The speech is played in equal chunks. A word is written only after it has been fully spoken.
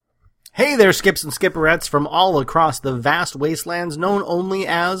Hey there, Skips and Skipperettes from all across the vast wastelands known only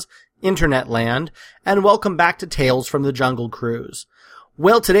as Internet Land, and welcome back to Tales from the Jungle Cruise.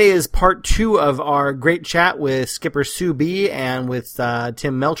 Well, today is part 2 of our great chat with Skipper Sue B and with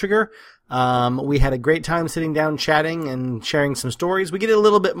Tim Meltriger. We had a great time sitting down chatting and sharing some stories. We get a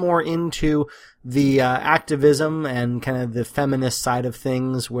little bit more into the activism and kind of the feminist side of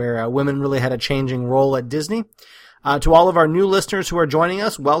things where women really had a changing role at Disney. To all of our new listeners who are joining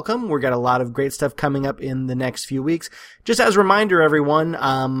us, welcome. We've got a lot of great stuff coming up in the next few weeks. Just as a reminder, everyone,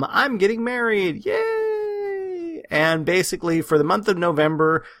 I'm getting married. Yay! And basically, for the month of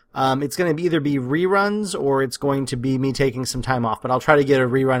November, it's going to either be reruns or it's going to be me taking some time off, but I'll try to get a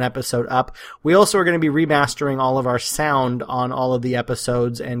rerun episode up. We also are going to be remastering all of our sound on all of the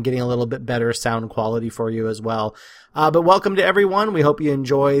episodes and getting a little bit better sound quality for you as well. But welcome to everyone. We hope you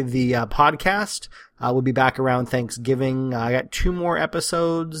enjoy the podcast. We'll be back around Thanksgiving. I got 2 more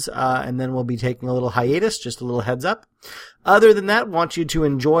episodes, and then we'll be taking a little hiatus, just a little heads up. Other than that, want you to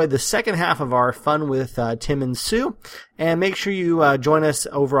enjoy the second half of our fun with Tim and Sue. And make sure you join us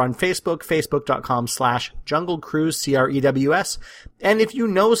over on Facebook, facebook.com/Jungle Cruise, CREWS. And if you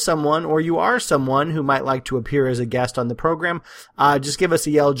know someone or you are someone who might like to appear as a guest on the program, just give us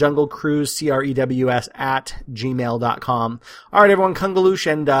a yell, Jungle Cruise, CREWS @gmail.com. All right, everyone,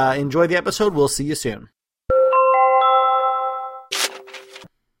 Kungaloosh, and enjoy the episode. We'll see you soon.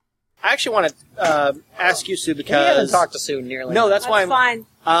 I actually want to ask you, Sue, because... We haven't talked to Sue nearly. No, that's why fine.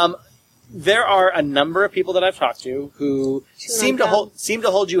 There are a number of people that I've talked to who seem to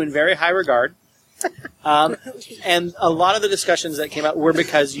hold you in very high regard. And a lot of the discussions that came out were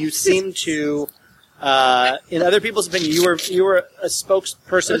because you seem to, in other people's opinion, you were a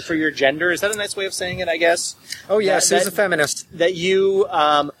spokesperson for your gender. Is that a nice way of saying it, I guess? Oh, yeah, Sue's a feminist. That you,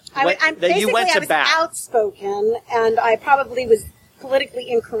 I was outspoken, and I probably was politically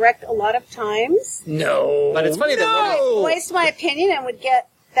incorrect a lot of times. No. But it's funny that I voiced my opinion and would get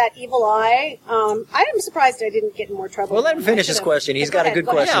that evil eye. I'm surprised I didn't get in more trouble. Well, let him finish his question. He's got a good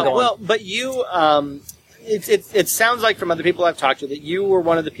question going. Well, but you, it sounds like from other people I've talked to that you were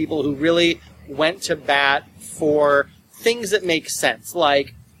one of the people who really went to bat for things that make sense,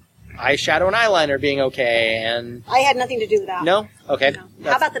 like eyeshadow and eyeliner being okay, and... I had nothing to do with that. No? Okay.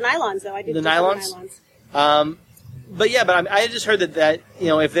 No. How about the nylons, though? I did the nylons? But I just heard that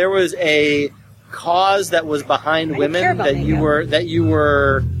if there was a cause that was behind women, that you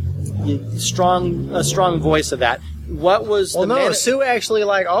were a strong voice of that. What was? Well, Sue actually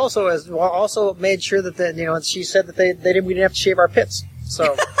also made sure that she said that we didn't have to shave our pits.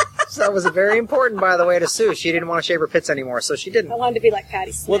 So that was very important, by the way, to Sue. She didn't want to shave her pits anymore, so she didn't. I wanted to be like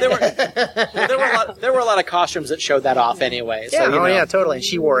Patti Smith. Well, there were a lot of costumes that showed that off anyway. So, yeah, totally. And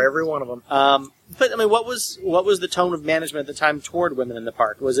she wore every one of them. But I mean, what was the tone of management at the time toward women in the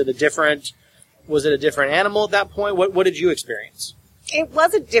park? Was it a different animal at that point? What did you experience? It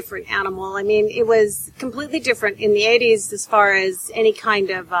was a different animal. I mean, it was completely different in the 80s as far as any kind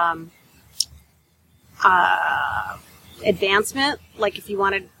of advancement. Like if you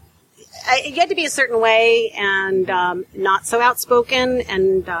wanted, you had to be a certain way and not so outspoken.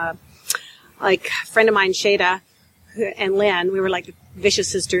 And like a friend of mine, Shada, and Lynn, we were like Vicious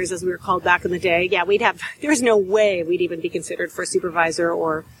Sisters, as we were called back in the day. Yeah, there was no way we'd even be considered for supervisor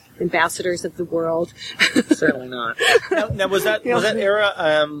or ambassadors of the world. Certainly not. Now was that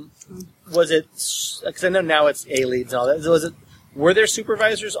era? Was it? Because I know now it's A-leads and all that. Were there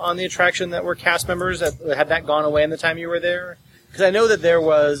supervisors on the attraction that were cast members? Had that gone away in the time you were there? Because I know that there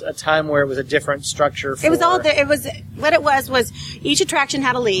was a time where it was a different structure. It was what it was each attraction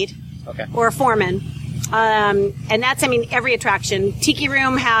had a lead, or a foreman. And that's, every attraction. Tiki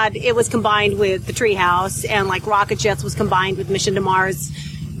Room it was combined with the Treehouse, and like Rocket Jets was combined with Mission to Mars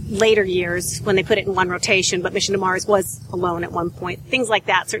later years when they put it in one rotation, but Mission to Mars was alone at one point. Things like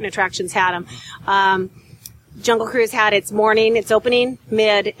that. Certain attractions had them. Jungle Cruise had its morning, its opening,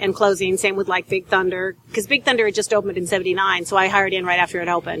 mid, and closing. Same with like Big Thunder, because Big Thunder had just opened in '79, so I hired in right after it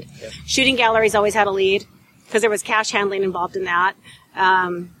opened. Yep. Shooting galleries always had a lead, because there was cash handling involved in that.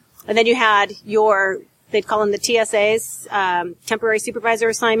 And then you had they'd call them the TSAs, temporary supervisor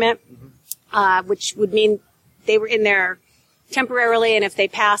assignment, which would mean they were in there temporarily, and if they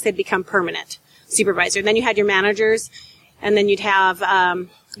passed, they'd become permanent supervisor. And then you had your managers, and then you'd have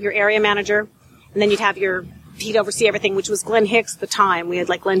your area manager, and then you'd have he'd oversee everything, which was Glenn Hicks at the time. We had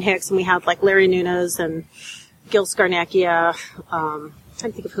like Glenn Hicks, and we had like Larry Nunes and Gil Scarnecchia. I'm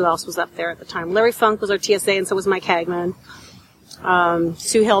trying to think of who else was up there at the time. Larry Funk was our TSA, and so was Mike Hagman.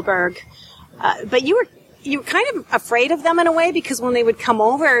 Sue Hilberg. But you were kind of afraid of them in a way, because when they would come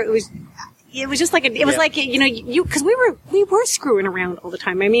over, it was, it was just like it was like, you know, because we were screwing around all the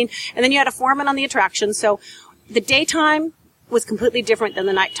time. I mean, and then you had a foreman on the attraction, so the daytime was completely different than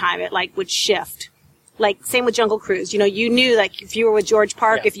the nighttime. It like would shift. Like same with Jungle Cruise. You know, you knew like if you were with George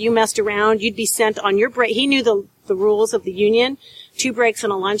Park, if you messed around, you'd be sent on your break. He knew the rules of the union, 2 breaks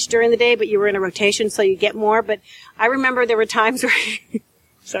and a lunch during the day, but you were in a rotation, so you get more. But I remember there were times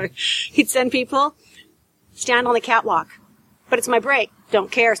where he'd send people stand on the catwalk. But it's my break.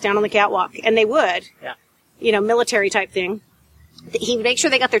 Don't care. Stand on the catwalk. And they would. Yeah. You know, military type thing. He would make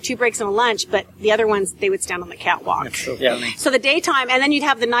sure they got their 2 breaks and a lunch, but the other ones, they would stand on the catwalk. That's so funny. So the daytime, and then you'd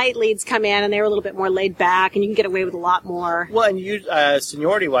have the night leads come in, and they were a little bit more laid back, and you can get away with a lot more. Well, and you,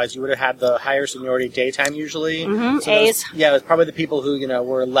 seniority-wise, you would have had the higher seniority daytime usually. Mm-hmm. So A's. It was probably the people who, you know,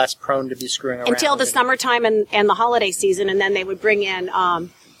 were less prone to be screwing around. Until the summertime and the holiday season, and then they would bring in,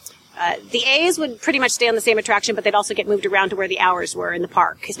 the A's would pretty much stay on the same attraction, but they'd also get moved around to where the hours were in the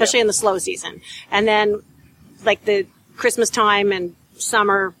park, especially in the slow season. And then, like the Christmas time and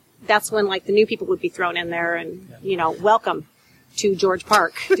summer, that's when like the new people would be thrown in there and, you know, welcome to George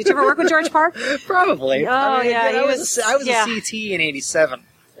Park. Did you ever work with George Park? Probably. Oh, I was a CT in '87.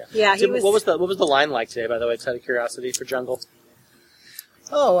 Yeah, he was. What was the line like today, by the way, just out of curiosity, for Jungle?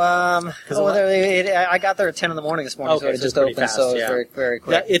 I got there at 10 in the morning this morning, so it just opened, fast, so it was very, very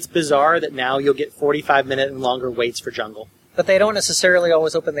quick. It's bizarre that now you'll get 45-minute and longer waits for Jungle. But they don't necessarily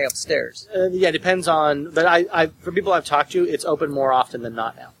always open the upstairs. It depends on, but I for people I've talked to, it's open more often than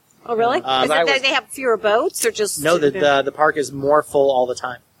not now. Oh, really? Is it that they have fewer boats, or just... No, the park is more full all the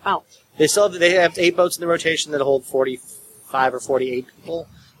time. Oh. They have 8 boats in the rotation that hold 45 or 48 people.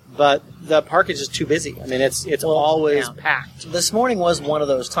 But the park is just too busy. I mean, it's always packed. This morning was one of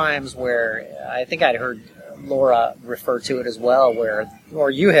those times where I think I'd heard Laura refer to it as well,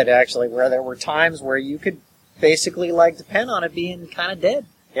 or you had actually, where there were times where you could basically like depend on it being kind of dead.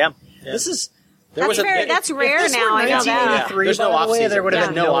 Yeah. That's rare now. I know that. There's no off season. There would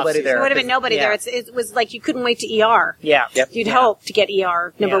have been nobody there. There would have been nobody there. It was like you couldn't wait to ER. Yeah. You'd hope to get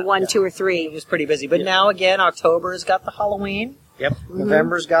ER number 1, 2, or 3. It was pretty busy. But now again, October's got the Halloween. Yep.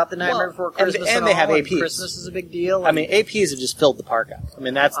 November's got the Nightmare Before Christmas, and they have APs. Christmas is a big deal. I mean, APs have just filled the park up. I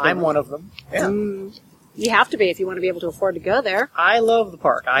mean, I'm one of them. Yeah. You have to be if you want to be able to afford to go there. I love the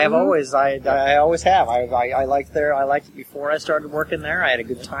park. I have always. I always have. I liked there. I liked it before I started working there. I had a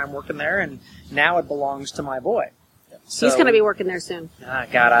good time working there, and now it belongs to my boy. So, he's going to be working there soon.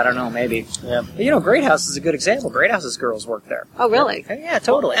 God, I don't know. Maybe. Yeah. But, you know, Great House is a good example. Great House's girls work there. Oh, really? Yeah,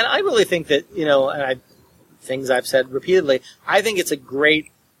 totally. Well, and I really think that, you know, things I've said repeatedly, I think it's a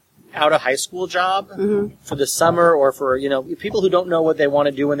great out of high school job for the summer, or for, you know, people who don't know what they want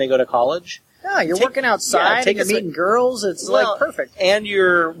to do when they go to college. Yeah, you're working outside, and you're meeting girls. It's like perfect. And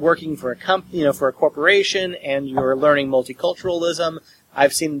you're working for a company, you know, for a corporation, and you're learning multiculturalism.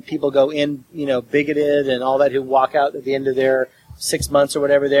 I've seen people go in, you know, bigoted and all that, who walk out at the end of their 6 months or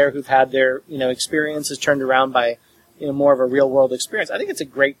whatever there, who've had their, you know, experiences turned around by, you know, more of a real world experience. I think it's a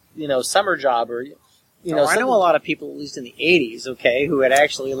great, you know, summer job, or, you know, I know a lot of people, at least in the 80s, who had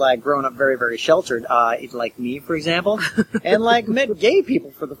actually, like, grown up very, very sheltered, like me, for example, and, like, met gay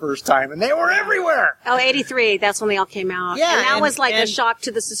people for the first time, and they were everywhere! Oh, 83, that's when they all came out. Yeah. And that was, like, a shock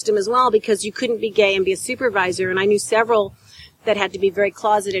to the system as well, because you couldn't be gay and be a supervisor, and I knew several that had to be very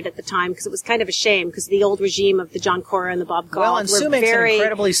closeted at the time, because it was kind of a shame, because the old regime of the John Cora and the Bob Galt were very,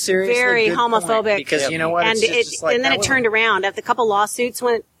 incredibly very homophobic. Because, you know what, and then it turned around. After a couple lawsuits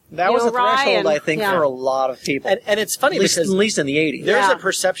went... That was a threshold, I think, for a lot of people. And it's funny because... At least in the 80s. There's a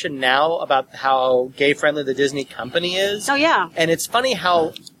perception now about how gay-friendly the Disney company is. Oh, yeah. And it's funny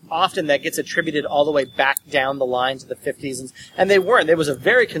how often that gets attributed all the way back down the line to the 50s. And they weren't. It was a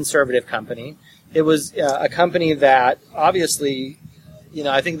very conservative company. It was a company that, obviously, you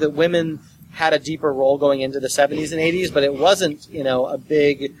know, I think that women had a deeper role going into the 70s and 80s, but it wasn't, you know,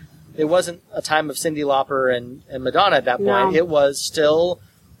 it wasn't a time of Cyndi Lauper and Madonna at that point. No. It was still...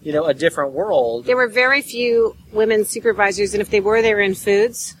 you know, a different world. There were very few women supervisors, and if they were, they were in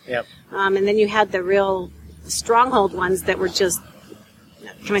foods. Yep. And then you had the real stronghold ones that were just,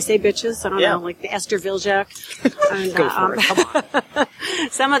 can I say bitches? I don't know, like the Esther Viljak. And, Go for it, come on.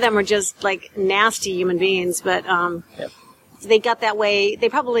 Some of them were just, like, nasty human beings, but they got that way. They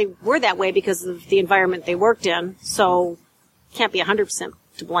probably were that way because of the environment they worked in, so can't be 100%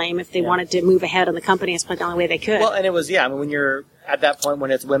 to blame if they wanted to move ahead in the company. It's the only way they could. Well, and it was, I mean, when you're at that point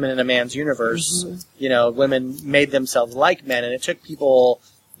when it's women in a man's universe, you know, women made themselves like men, and it took people,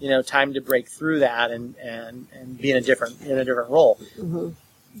 you know, time to break through that and be in a different role.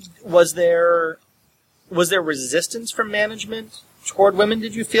 Was there resistance from management toward women,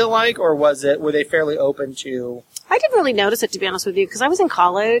 did you feel like, or were they fairly open to I didn't really notice it, to be honest with you, because I was in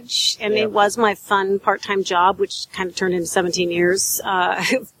college, and it was my fun part-time job, which kind of turned into 17 years,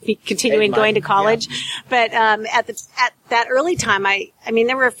 continuing going to college. Yeah. But at that early time, I mean,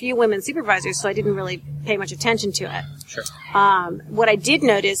 there were a few women supervisors, so I didn't really pay much attention to it. Sure. What I did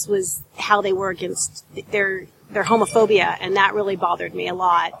notice was how they were against their homophobia, and that really bothered me a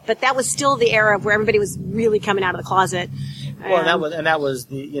lot. But that was still the era where everybody was really coming out of the closet. Well, that was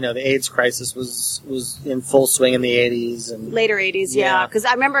the the AIDS crisis was in full swing in the 80s and later 80s, yeah. Because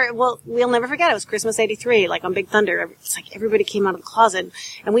I remember, we'll never forget. It was Christmas '83, like on Big Thunder. It's like everybody came out of the closet,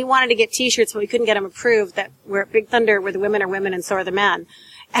 and we wanted to get T-shirts, but we couldn't get them approved. That we're at Big Thunder, where the women are women and so are the men.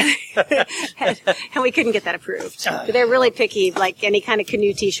 and we couldn't get that approved. They're really picky, like any kind of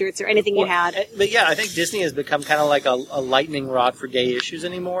canoe T-shirts or anything you had. But yeah, I think Disney has become kind of like a lightning rod for gay issues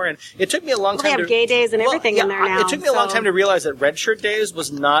anymore. And it took me a long time. They have gay days and everything in there now. It took me a long time to realize that Red Shirt Days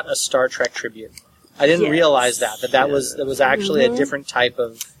was not a Star Trek tribute. I didn't realize that was actually a different type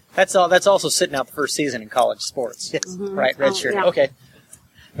of. That's also sitting out the first season in college sports. Yes. Right, Red Shirt. Yeah. Okay.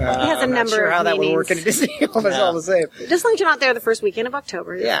 It has a number of how that meanings. would work in Disney. All the same. Just as long as you're not there the first weekend of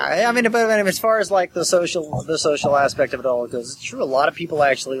October. Yeah, I mean, but as far as like the social aspect of it all goes, it's true. A lot of people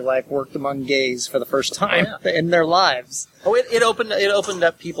actually like worked among gays for the first time in their lives. Oh, it opened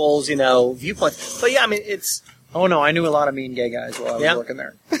up people's viewpoints. But yeah, I mean, it's. Oh no, I knew a lot of mean gay guys while I was working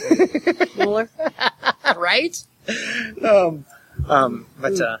there. Mueller, right? But all the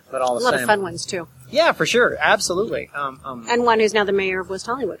same, a lot of fun ones too. Yeah, for sure. Absolutely. And one who's now the mayor of West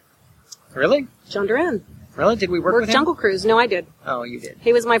Hollywood. Really? John Duran. Really? Did we work with him? Jungle Cruise. No, I did. Oh, you did.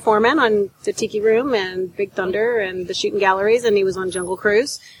 He was my foreman on the Tiki Room and Big Thunder and the Shooting Galleries, and he was on Jungle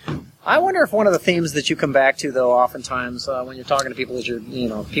Cruise. I wonder if one of the themes that you come back to, though, oftentimes when you're talking to people is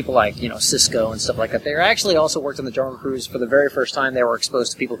people like Cisco and stuff like that. They actually also worked on the Jungle Cruise for the very first time. They were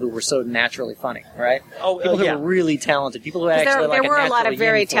exposed to people who were so naturally funny, right? People who were really talented. People who actually there were a lot of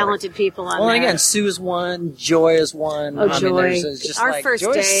very talented people on there. Well, and again, Sue's one, Joy is one. Oh, Joy! Our first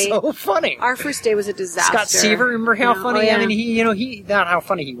Joy's day, so funny. Our first day was a disaster. Scott Seaver, remember how funny? Oh, yeah. I mean, he not how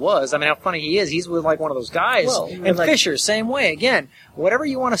funny he was. I mean, how funny he is. He's with like one of those guys. Well, and Fisher, same way. Again, whatever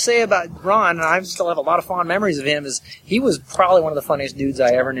you want to say about Ron, and I still have a lot of fond memories of him, is he was probably one of the funniest dudes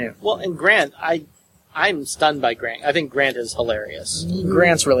I ever knew. Well, and Grant, I'm stunned by Grant. I think Grant is hilarious.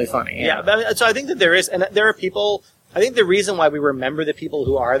 Grant's really funny. Yeah, so I think that there is, and there are people. I think the reason why we remember the people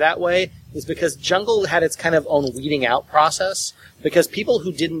who are that way is because Jungle had its kind of own weeding out process. Because people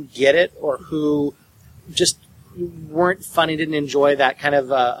who didn't get it or who just weren't funny, didn't enjoy that kind of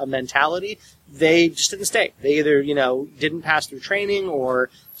a mentality, they just didn't stay. They either, didn't pass through training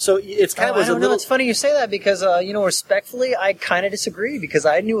or... So it's kind of was a little... It's funny you say that because, respectfully, I kind of disagree because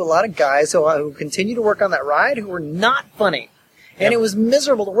I knew a lot of guys who continued to work on that ride who were not funny. And it was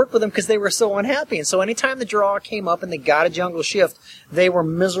miserable to work with them because they were so unhappy. And so anytime the draw came up and they got a jungle shift, they were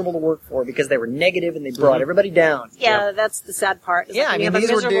miserable to work for because they were negative and they brought everybody down. Yeah, that's the sad part. Yeah, I mean,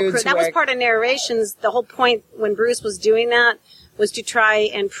 these were dudes that was part of narrations. The whole point when Bruce was doing that was to try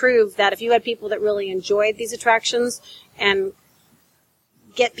and prove that if you had people that really enjoyed these attractions and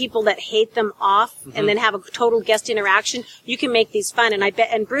get people that hate them off and then have a total guest interaction, you can make these fun.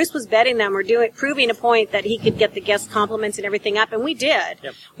 And Bruce was betting them or proving a point that he could get the guest compliments and everything up, and we did.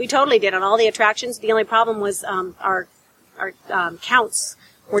 Yep. We totally did on all the attractions. The only problem was our counts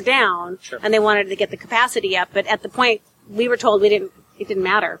were down, and they wanted to get the capacity up. But at the point we were told it didn't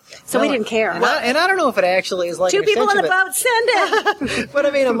matter, so we didn't care. And I don't know if it actually is like two people in the boat. Send it. But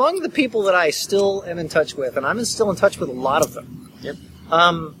I mean, among the people that I still am in touch with, and I'm still in touch with a lot of them. Yep.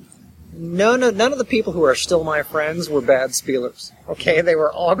 None of the people who are still my friends were bad spielers. Okay, they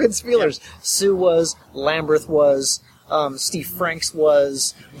were all good spielers. Yep. Sue was, Lamberth was, Steve Franks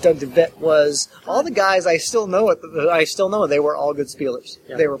was, Doug DeVette was. All the guys I still know they were all good spielers.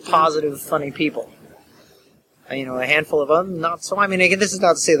 Yep. They were positive, funny people. A handful of them, not so. I mean, again, this is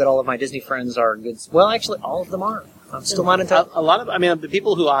not to say that all of my Disney friends are good. Well, actually, all of them are. I'm still not in touch. A lot of, the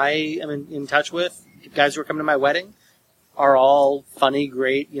people who I am in touch with, guys who are coming to my wedding, are all funny,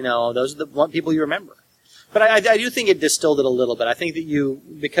 great, those are the people you remember. But I do think it distilled it a little bit. I think that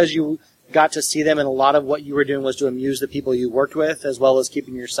because you got to see them and a lot of what you were doing was to amuse the people you worked with as well as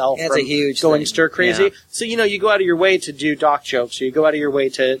keeping yourself from a huge going thing. Stir crazy. Yeah. So, you go out of your way to do doc jokes, or you go out of your way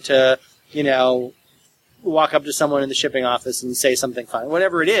to walk up to someone in the shipping office and say something funny.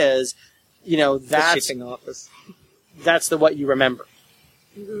 Whatever it is, that's... The shipping office. That's what you remember.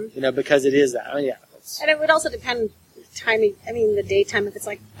 Mm-hmm. Because it is that. And it would also depend... the daytime, if it's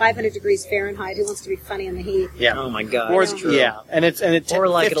like 500 degrees Fahrenheit, who wants to be funny in the heat? Yeah. Oh my God. Or it's true. Yeah. And it's or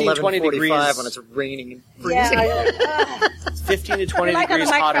like 15, at 20 degrees when it's raining and freezing. Yeah. 15 to 20 Like on the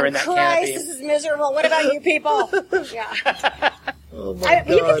degrees hotter in that microphone, canopy. Christ, this is miserable. What about you people? Yeah. Oh my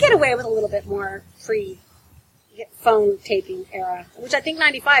You God. could get away with a little bit more free phone taping era, which I think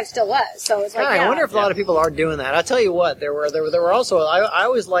 95 still was. So it's like, I wonder if a lot of people are doing that. I'll tell you what, there were also, I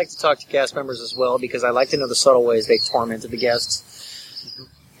always like to talk to cast members as well because I like to know the subtle ways they tormented the guests.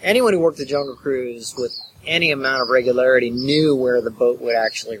 Anyone who worked the Jungle Cruise with any amount of regularity knew where the boat would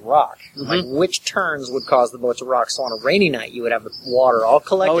actually rock. Like which turns would cause the boat to rock. So on a rainy night, you would have the water all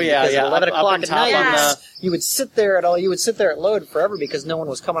collected. Oh, yeah, because yeah. at 11 Up o'clock on at top night, on the- you would sit there at load forever because no one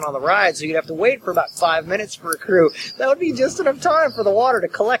was coming on the ride. So you'd have to wait for about 5 minutes for a crew. That would be just enough time for the water to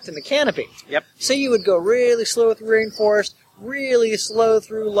collect in the canopy. Yep. So you would go really slow through rainforest, really slow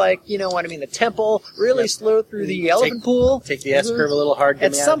through, like, you know what I mean, the temple, really slow through the elephant pool. Take the S curve a little hard.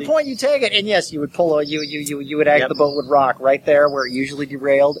 At some point you take it, and yes, you would pull, you would act, the boat would rock right there where it usually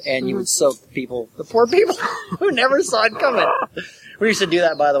derailed, and you would soak the poor people who never saw it coming. We used to do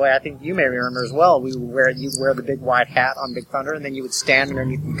that, by the way. I think you may remember as well. You'd wear the big white hat on Big Thunder, and then you would stand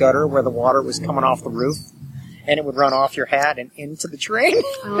underneath the gutter where the water was coming off the roof, and it would run off your hat and into the train.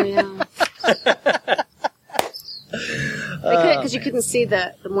 Oh, yeah. Because you couldn't see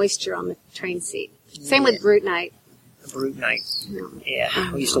the moisture on the train seat. Same with Brute Night. Brute Night.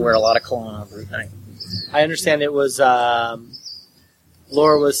 Yeah, we used to wear a lot of cologne on Brute Night. I understand it was, Laura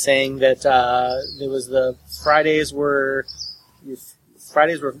was saying that there was the Fridays were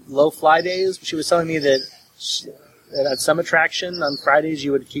low fly days. She was telling me that at some attraction on Fridays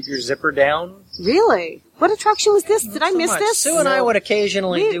you would keep your zipper down. Really? What attraction was this? Did I miss this? Sue and I would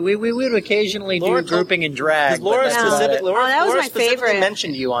occasionally do. We would occasionally Laura do grouping and drag. Laura but that's about it. Oh, that was Laura my specifically favorite.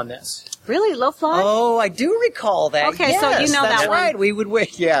 mentioned you on this. Really? Low fly? Oh, I do recall that. Okay, so Yes, you know that's that one. right. We would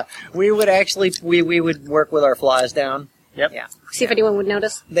wait. Yeah, we would actually we would work with our flies down. Yep. Yeah, See if anyone would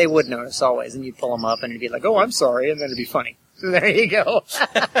notice. they would notice always, and you'd pull them up, and it'd be like, "Oh, I'm sorry," and then it'd be funny. So there you go.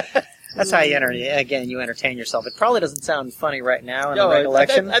 That's how you entertain yourself. It probably doesn't sound funny right now in No, the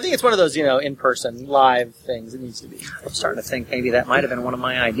recollection. I think it's one of those, in-person, live things. It needs to be. I'm starting to think maybe that might have been one of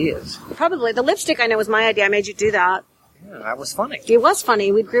my ideas. Probably. The lipstick, I know, was my idea. I made you do that. Yeah, that was funny. It was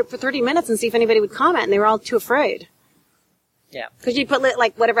funny. We'd group for 30 minutes and see if anybody would comment, and they were all too afraid. Yeah. Because you'd put,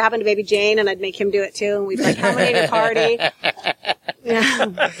 like, whatever happened to Baby Jane, and I'd make him do it, too, and we'd be like, how many in your party?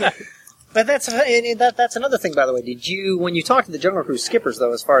 Yeah. But that's another thing, by the way. Did you, when you talked to the Jungle Cruise skippers,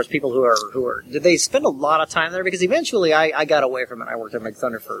 though, as far as people who are, did they spend a lot of time there? Because eventually I got away from it. I worked at Big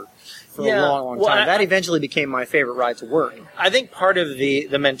Thunder for a long well, time. That eventually became my favorite ride to work. I think part of the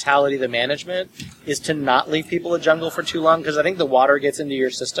mentality of the management is to not leave people at Jungle for too long, because I think the water gets into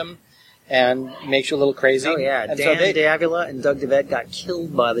your system and makes you a little crazy. Oh yeah, And Dan so they, D'Avila and Doug DeVette got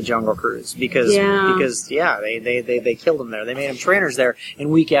killed by the Jungle Cruise because they killed them there. They made them trainers there, and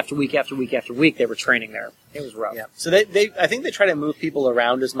week after week after week after week they were training there. It was rough. Yeah. So they I think they try to move people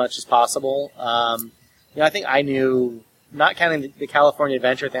around as much as possible. I think I knew, not counting the California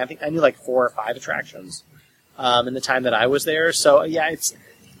Adventure thing, I think I knew like 4 or 5 attractions in the time that I was there. So yeah,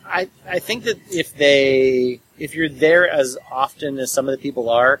 I think that if you're there as often as some of the people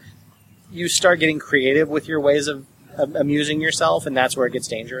are, you start getting creative with your ways of amusing yourself, and that's where it gets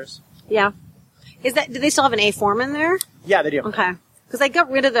dangerous. Yeah. Do they still have an A Foreman there? Yeah, they do. Okay. Because they got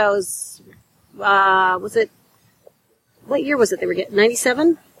rid of those, what year was it they were getting?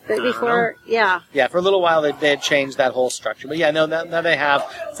 97? Before, yeah. Yeah, for a little while they had changed that whole structure, but yeah, no, now they have.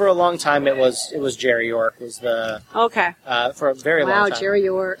 For a long time, it was Jerry York was the Okay. for a very long Wow, time. Jerry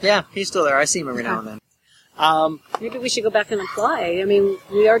York. Yeah, he's still there. I see him every now and then. Maybe we should go back and apply. I mean,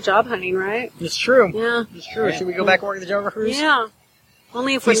 we are job hunting, right? It's true. Yeah. It's true. Should we go back and work at the Jungle Cruise? Yeah.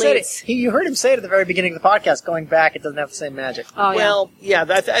 Only if we're He said late. it. You heard him say it at the very beginning of the podcast. Going back, it doesn't have the same magic. Oh, yeah. Well, yeah,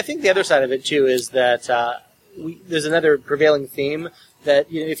 I think the other side of it too is that there's another prevailing theme that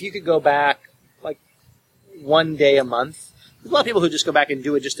if you could go back like one day a month, there's a lot of people who just go back and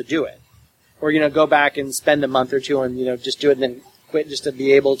do it just to do it, or go back and spend a month or two and just do it and then quit just to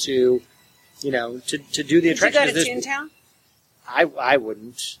be able to to do the attraction. Did you go to Toontown? I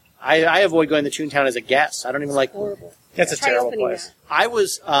wouldn't. I avoid going to Toontown as a guest. I don't even like. Horrible. That's a Try terrible opening place. that. I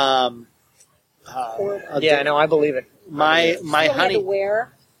was. Yeah, no, I believe it. My Still had to honey.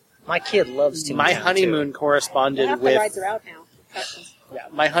 wear. My kid loves to. My honeymoon corresponded Half the with. rides are out now. Yeah,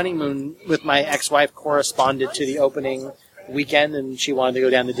 my honeymoon with my ex-wife corresponded to the opening weekend, and she wanted to go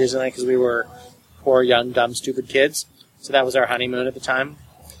down to Disneyland because we were poor, young, dumb, stupid kids. So that was our honeymoon at the time.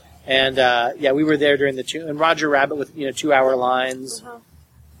 And we were there during and Roger Rabbit with 2-hour lines. Uh-huh.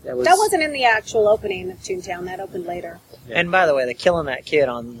 That wasn't in the actual opening of Toontown. That opened later. Yeah. And by the way, the killing that kid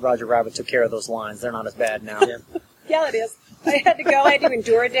on Roger Rabbit took care of those lines. They're not as bad now. Yeah. Yeah, it is. I had to go. I had to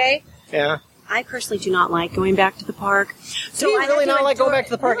endure a day. Yeah. I personally do not like going back to the park. So Do you I really have to not like going endure- back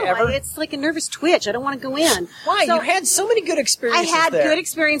to the park no, ever? It's like a nervous twitch. I don't want to go in. Why? So You had so many good I experiences had there. good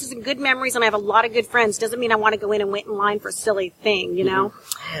experiences and good memories, and I have a lot of good friends. Doesn't mean I want to go in and wait in line for a silly thing, you know?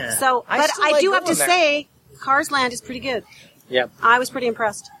 Yeah. So, I but still I like do have to going there. say, Cars Land is pretty good. Yeah. I was pretty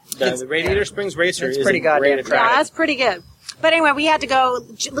impressed. The Radiator Springs Racer It's is pretty a goddamn great Yeah, attraction. that's pretty good. But anyway, we had to go,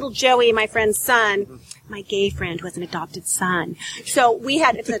 little Joey, my friend's son, my gay friend who has an adopted son. So we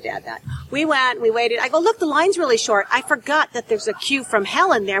had to dad that. We went, we waited. I go, look, the line's really short. I forgot that there's a queue from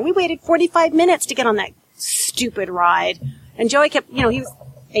hell in there. We waited 45 minutes to get on that stupid ride. And Joey kept, he was,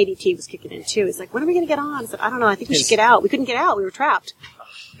 ADT was kicking in too. He's like, when are we going to get on? I said, I don't know. I think we should get out. We couldn't get out. We were trapped.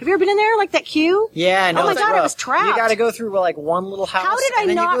 Have you ever been in there, like that queue? Yeah, I know. Oh my it's God, I rough. was trapped. You got to go through like one little house. How did I and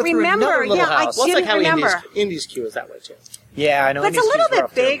then you not go through remember? another little Yeah, I house. Well, it's like didn't how remember. Indies queue is that way too. Yeah, I know. But it's a Indies little queue's bit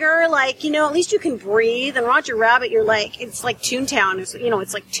rough, too. bigger, like, at least you can breathe. And Roger Rabbit, you're like, it's like Toontown. It's,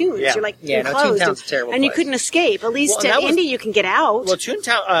 it's like Toons. Yeah. You're like Yeah, no, enclosed. Toontown's a terrible and you place. couldn't escape. At least Well, and that at was- Indy, you can get out. Well,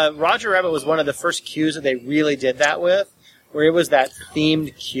 Toontown, Roger Rabbit was one of the first queues that they really did that with, where it was that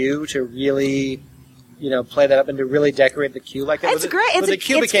themed queue to really, play that up and to really decorate the queue like that. It's great. It's the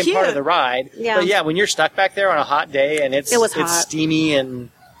queue it's became part cute. of the ride. Yeah. But yeah, when you're stuck back there on a hot day and it's It was hot. steamy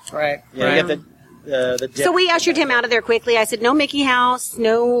and Right. you get the dip. So we ushered him out of there quickly. I said, no Mickey House,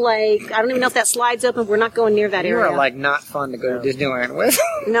 no, I don't even know if that slide's open. We're not going near that You area. are like not fun to go to Disneyland with.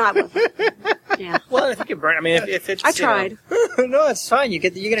 No, yeah. Well, I think it burn. I mean, if it's I tried. No, it's fine. You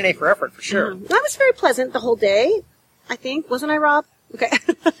get an A for effort for sure. That was very pleasant the whole day, I think. Wasn't I, Rob? Okay.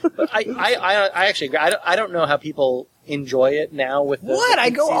 But I actually agree. I don't know how people enjoy it now with the What? the I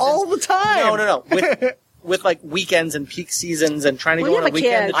peak go seasons. all the time. No. With like weekends and peak seasons and trying to Well, go you on a have a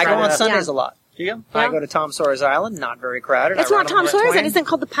weekend. kid. to I try go on to- Sundays Yeah. a lot. Do you? I Yeah. go to Tom Sawyer's Island. Not very crowded. It's I not run Tom on Sawyer's. Twain. Isn't it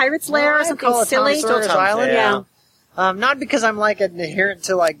called the Pirate's Lair or I something call it Tom silly? Sawyer's Still Tom Island. Sawyer. Yeah. Not because I'm like an adherent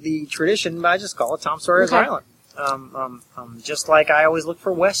to like the tradition, but I just call it Tom Sawyer's Okay. Island. Just like I always look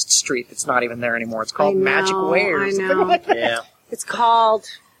for West Street. It's not even there anymore. It's called I know, Magic Way or I something know. like that. Yeah. It's called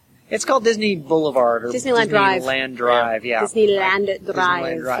It's called Disney Boulevard or Disneyland Drive. Disneyland Drive, yeah. Disneyland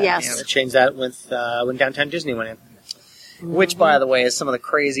Drive. Drive, Yes. I changed that with when Downtown Disney went in. Which, by the way, is some of the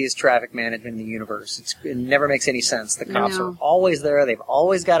craziest traffic management in the universe. It never makes any sense. The cops know. are always there. They've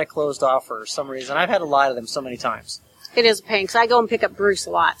always got it closed off for some reason. I've had to lie to them so many times. It is a pain because I go and pick up Bruce a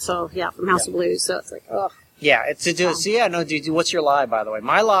lot. So yeah, from House of Blues. So it's like, ugh. Yeah, it's to do. So yeah, no, dude, what's your lie, by the way?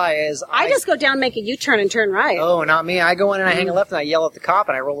 My lie is I just go down, make a U-turn, and turn right. Oh, not me. I go in and I hang a left and I yell at the cop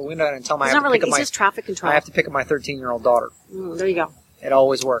and I roll the window down and tell him it's I have not to really. pick up It's my. just traffic control. I have to pick up my 13-year-old daughter. There you go. It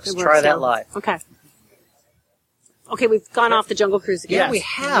always works. It works, Try that yeah. lie. Okay. Okay, we've gone off the Jungle Cruise again. Yeah, we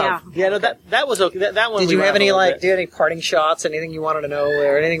have. Yeah. Yeah, no, that was okay. That one. Did we you have laughed any a little like? bit. Do you have any parting shots? Anything you wanted to know,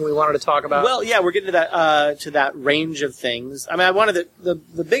 or anything we wanted to talk about? Well, yeah, we're getting to that range of things. I mean, I wanted the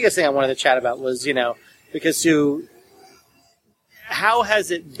biggest thing I wanted to chat about was because Sue, how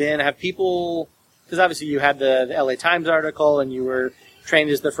has it been? Have people? Because obviously you had the LA Times article, and you were trained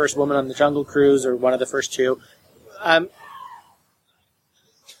as the first woman on the Jungle Cruise, or one of the first two.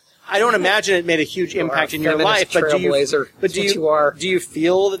 I don't imagine it made a huge impact in your life, but do trailblazer. That's what you are. do you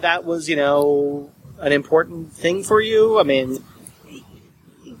feel that was an important thing for you? I mean.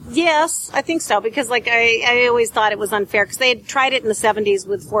 Yes, I think so, because I always thought it was unfair because they had tried it in the 70s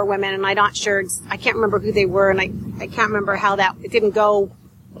with 4 women, and I'm not sure, I can't remember who they were, and I can't remember how it didn't go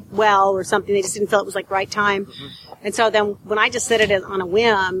well or something. They just didn't feel it was like right time. Mm-hmm. And so then when I just said it on a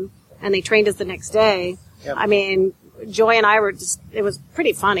whim and they trained us the next day, Yep. I mean, Joy and I were it was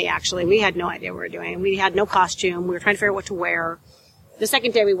pretty funny actually. We had no idea what we were doing. We had no costume. We were trying to figure out what to wear. The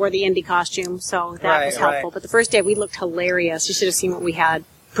second day we wore the Indy costume, so that was helpful. Right. But the first day we looked hilarious. You should have seen what we had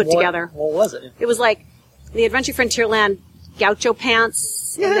put together. What was it? It was like the Adventure Frontierland gaucho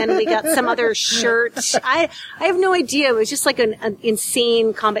pants, and then we got some other shirt. I have no idea. It was just like an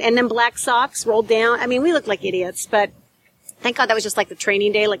insane combat. And then black socks rolled down. I mean, we looked like idiots, but thank God that was just like the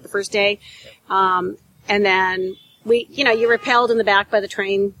training day, like the first day. And then you're repelled in the back by the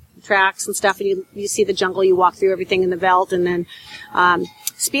train tracks and stuff, and you see the jungle, you walk through everything in the veldt, and then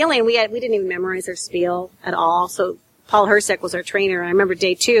spieling, we didn't even memorize our spiel at all. So Paul Hersek was our trainer, and I remember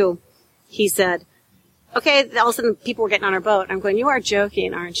day 2, he said, okay, all of a sudden people were getting on our boat. I'm going, you are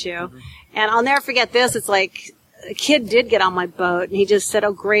joking, aren't you? Mm-hmm. And I'll never forget this. It's like, a kid did get on my boat, and he just said,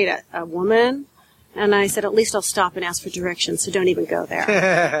 oh, great, a woman? And I said, at least I'll stop and ask for directions, so don't even go there.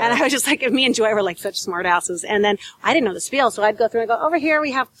 And I was just like, me and Joy were like such smart asses. And then I didn't know the spiel, so I'd go through and go, over here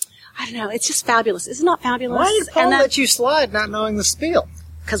we have, I don't know, it's just fabulous. Is it not fabulous? Why did Paul and then, let you slide not knowing the spiel?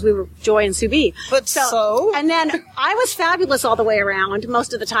 because we were Joy and Sue B. But so? And then I was fabulous all the way around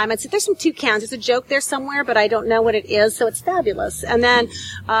most of the time. I'd say, there's some toucans. There's a joke there somewhere, but I don't know what it is, so it's fabulous. And then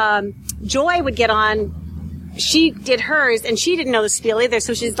Joy would get on. She did hers, and she didn't know the spiel either,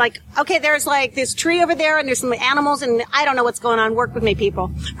 so she's like, okay, there's like this tree over there, and there's some animals, and I don't know what's going on. Work with me, people.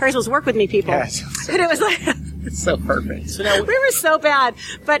 Hers was work with me, people. Yeah, And it was like... It's so perfect. So now we were so bad.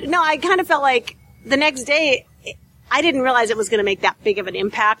 But no, I kind of felt like the next day... I didn't realize it was going to make that big of an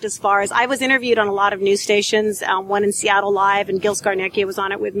impact as far as I was interviewed on a lot of news stations, one in Seattle Live, and Gil Skarnecki was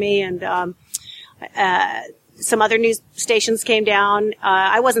on it with me, and some other news stations came down.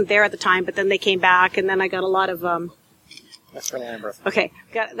 I wasn't there at the time, but then they came back, and then I got a lot of... That's for Lambert. Okay,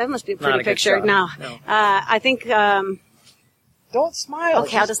 that must be a pretty Not a good picture. shot. No. I think... Don't smile.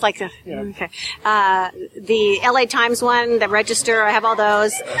 Okay, I'll just like to... Okay. The LA Times one, the Register, I have all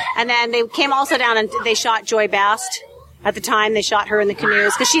those. And then they came also down and they shot Joy Bast. At the time, they shot her in the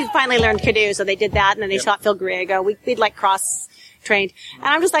canoes, because she finally learned canoe, so they did that, and then they shot Phil Griego. We'd like cross-trained. And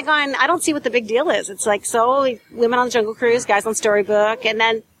I'm just like going, I don't see what the big deal is. It's like, so, women on the Jungle Cruise, guys on Storybook, and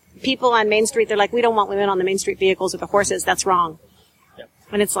then people on Main Street, they're like, we don't want women on the Main Street vehicles with the horses. That's wrong. Yep.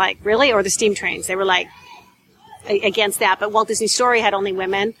 And it's like, really? Or the steam trains. They were like, against that, but Walt Disney Story had only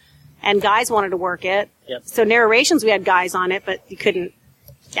women, and guys wanted to work it. Yep. So narrations, we had guys on it, but you couldn't.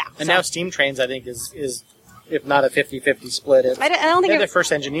 Yeah. And now Steam Trains, I think, is if not a 50-50 split. I don't think they have their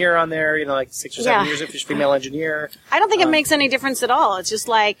first engineer on there. Like 6 or 7 years of female engineer. I don't think it makes any difference at all. It's just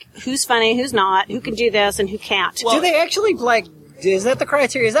like who's funny, who's not, who can do this, and who can't. Well, do they actually Is that the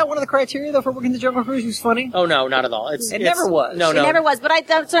criteria? Is that one of the criteria, though, for working the Jungle Cruise? Who's funny? Oh, no, not at all. It never was. No, it never was. But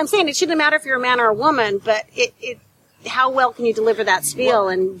that's what I'm saying. It shouldn't matter if you're a man or a woman, but how well can you deliver that spiel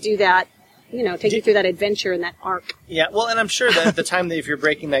and do that, take you through that adventure and that arc? Yeah, well, and I'm sure that at the time that if you're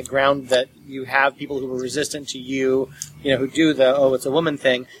breaking that ground that you have people who are resistant to you, who do the, it's a woman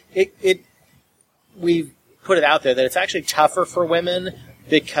thing, we've put it out there that it's actually tougher for women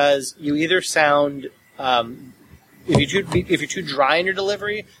because you either sound... If you're too dry in your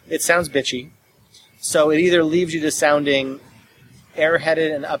delivery, it sounds bitchy. So it either leaves you to sounding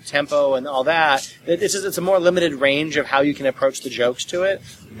airheaded and up-tempo and all that. It's a more limited range of how you can approach the jokes to it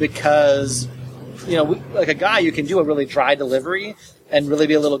because, like a guy, you can do a really dry delivery and really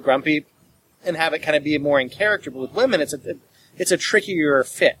be a little grumpy and have it kind of be more in character. But with women, it's a trickier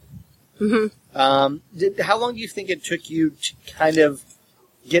fit. Mm-hmm. How long do you think it took you to kind of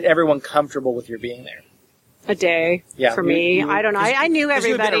get everyone comfortable with your being there? A day for me. I don't know. I knew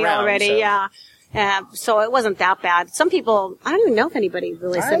everybody already. So. Yeah. So it wasn't that bad. Some people, I don't even know if anybody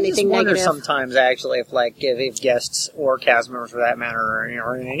really said anything negative. I just wonder sometimes, actually, if guests or cast members, for that matter,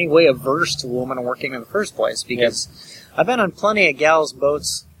 are in any way averse to women working in the first place. Because I've been on plenty of gals'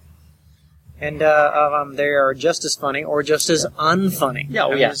 boats, and they are just as funny or just as unfunny.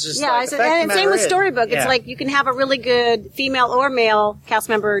 It's just and same with Storybook. It's like you can have a really good female or male cast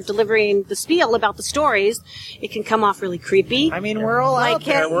member delivering the spiel about the stories. It can come off really creepy. I mean, we're all out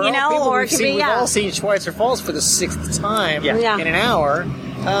there. We're all people we've all seen Schweitzer Falls for the 6th time in an hour.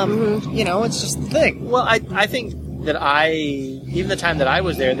 It's just the thing. Well, I think that even the time that I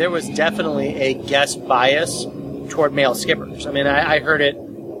was there was definitely a guest bias toward male skippers. I mean, I heard it,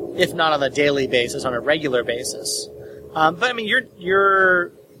 if not on a daily basis, on a regular basis. But I mean,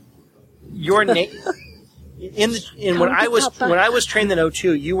 your name when I was trained in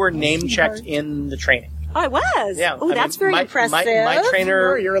 02, you were name checked in the training. Oh, I was. Yeah. Oh, that's very impressive. My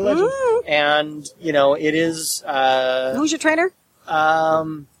trainer, you're a legend. And it is. Who's your trainer?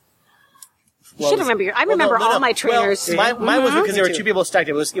 You should remember. I remember all my trainers. Well, mine was because there were two people stacked.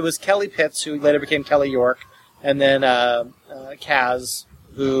 It was Kelly Pitts, who later became Kelly York, and then Kaz,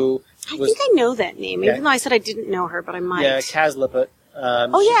 who was... I think I know that name, even though I said I didn't know her, but I might. Yeah, Kaz Lippert.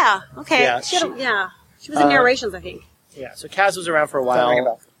 Okay. Yeah, she was in narrations, I think. Yeah, so Kaz was around for a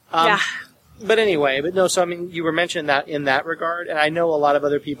while. But anyway, so I mean, you were mentioning that in that regard, and I know a lot of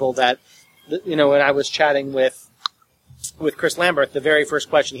other people that, when I was chatting with Chris Lambert, the very first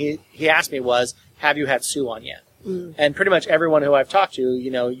question he asked me was, have you had Sue on yet? Mm. And pretty much everyone who I've talked to,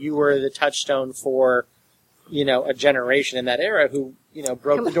 you were the touchstone for, a generation in that era who,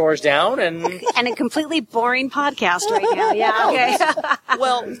 broke the doors down and a completely boring podcast right now. Yeah. Okay.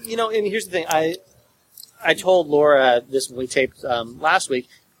 Well, and here's the thing. I told Laura this when we taped last week.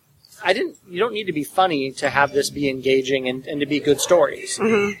 You don't need to be funny to have this be engaging and to be good stories.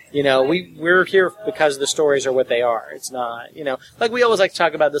 Mm-hmm. We're here because the stories are what they are. It's not, like we always like to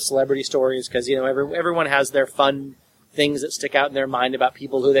talk about the celebrity stories because, everyone has their fun things that stick out in their mind about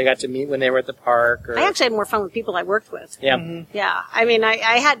people who they got to meet when they were at the park. I actually had more fun with people I worked with. Yeah. Mm-hmm. Yeah. I mean, I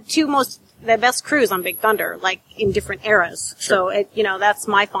had two most the best cruise on Big Thunder, like in different eras. Sure. So that's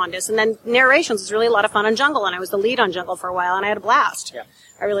my fondest. And then narrations was really a lot of fun on Jungle, and I was the lead on Jungle for a while, and I had a blast. Yeah.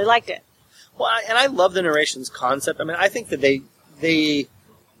 I really liked it. Well, I love the narrations concept. I mean, I think that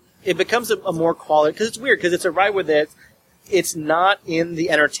it becomes a more quality, because it's weird, because it's a ride where it's not in the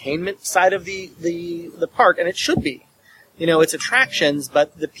entertainment side of the park, and it should be. It's attractions,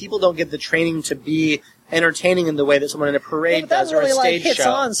 but the people don't get the training to be entertaining in the way that someone in a parade does, or a stage hits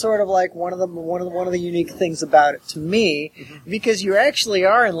show. On sort of like one of the unique things about it to me, because you actually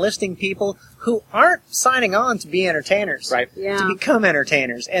are enlisting people who aren't signing on to be entertainers, right? Yeah. To become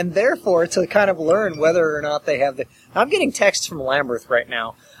entertainers, and therefore to kind of learn whether or not they have the. I'm getting texts from Lamberth right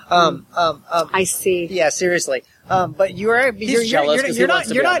now. I see. Yeah, seriously. But you're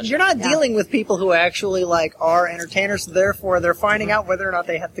not dealing with people who actually are entertainers. Therefore, they're finding out whether or not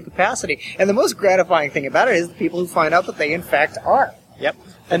they have the capacity. And the most gratifying thing about it is the people who find out that they in fact are. Yep.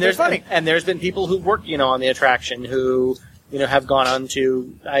 And there's been people who work on the attraction who have gone on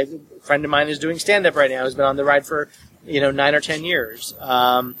to. A friend of mine is doing stand up right now. Who's been on the ride for 9 or 10 years.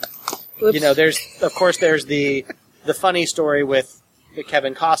 There's the funny story with the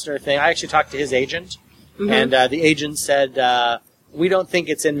Kevin Costner thing. I actually talked to his agent, and the agent said, we don't think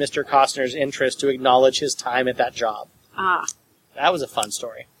it's in Mr. Costner's interest to acknowledge his time at that job. That was a fun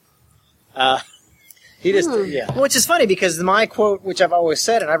story. He just, yeah. Which is funny, because my quote, which I've always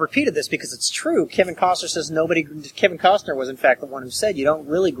said, and I've repeated this because it's true, Kevin Costner says Kevin Costner was in fact the one who said you don't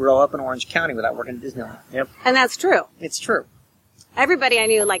really grow up in Orange County without working at Disneyland. Yep. And that's true. It's true. Everybody I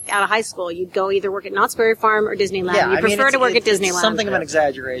knew, out of high school, you'd go either work at Knott's Berry Farm or Disneyland. Yeah, you prefer to work at Disneyland. It's something of an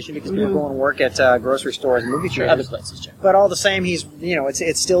exaggeration, because people go and work at grocery stores and movie theaters. Other places, too. But all the same, he's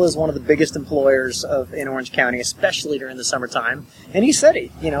it still is one of the biggest employers in Orange County, especially during the summertime. And he said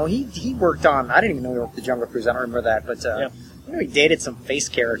he worked on. I didn't even know he worked the Jungle Cruise. I don't remember that, but he dated some face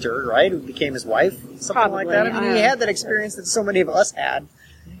character, right, who became his wife, something Probably, like that. I mean, he had that experience that so many of us had,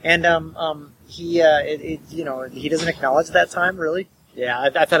 and he doesn't acknowledge that time really. Yeah,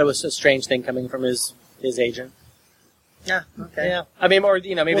 I thought it was a strange thing coming from his agent. Yeah, okay. Yeah. I mean, or,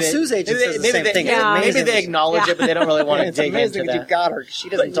 maybe Sue's agent says the same thing. Yeah. Maybe they acknowledge it, but they don't really want to It's dig amazing into that that. you've got her. She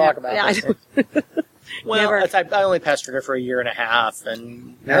doesn't talk about it. Well, Never. I only pestered her for a year and a half,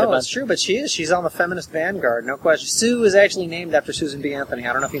 and No, it's true, but she is. She's on the feminist vanguard, no question. Sue is actually named after Susan B. Anthony.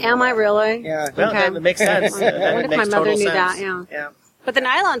 I don't know if you know Am that. I really? Yeah. Well, Okay. that makes sense. I wonder if my mother knew that, yeah. Yeah. But the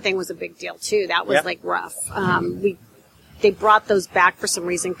nylon thing was a big deal, too. That was, rough. They brought those back for some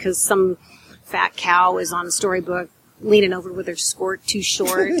reason, because some fat cow was on a storybook leaning over with her skirt too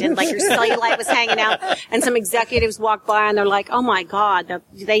short, and her cellulite was hanging out, and some executives walked by and they're like, oh my God, aren't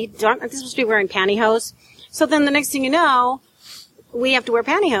they supposed to be wearing pantyhose? So then the next thing you know, we have to wear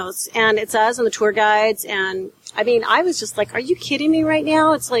pantyhose, and it's us and the tour guides, and I mean, I was just like, are you kidding me right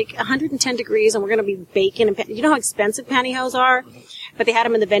now? It's 110 degrees and we're going to be baking, and you know how expensive pantyhose are? But they had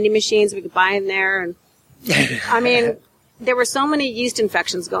them in the vending machines, we could buy them there, and I mean, there were so many yeast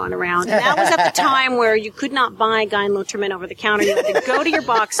infections going around. And that was at the time where you could not buy Gyne-Lotrimin over the counter. You had to go to your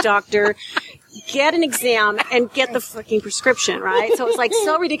box doctor, get an exam, and get the freaking prescription, right? So it was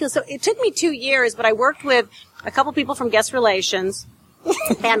so ridiculous. So it took me 2 years, but I worked with a couple people from guest relations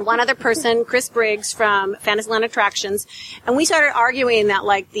and one other person, Chris Briggs from Fantasyland Attractions. And we started arguing that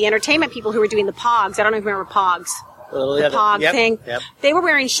the entertainment people who were doing the POGs, I don't know if you remember POGs, the POG thing, they were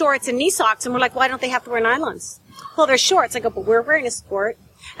wearing shorts and knee socks, and we're like, why don't they have to wear nylons? Well, they're shorts. I go, but we're wearing a skirt.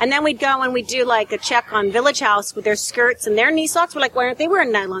 And then we'd go and we'd do a check on Village House with their skirts and their knee socks. We're like, why aren't they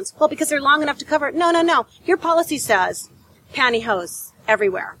wearing nylons? Well, because they're long enough to cover it. No. Your policy says pantyhose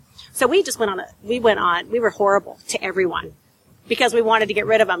everywhere. So we just went we were horrible to everyone because we wanted to get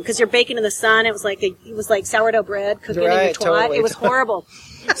rid of them. Because you're baking in the sun. It was like sourdough bread cooking in your twat. Totally. It was horrible.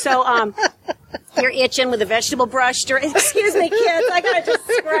 So, you're itching with a vegetable brush. Excuse me, kids. I gotta just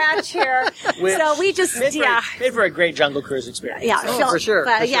scratch here. So we just, made for a great Jungle Cruise experience. Yeah, for sure.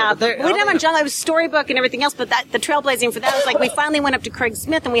 But, for sure. yeah, But we didn't have a jungle. It was storybook and everything else. But the trailblazing for that was we finally went up to Craig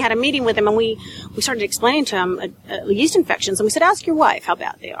Smith and we had a meeting with him, and we started explaining to him yeast infections, and we said, ask your wife how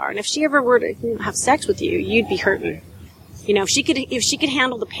bad they are, and if she ever were to have sex with you, you'd be hurting. If she could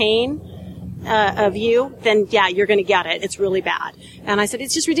handle the pain of you, then you're going to get it. It's really bad. And I said,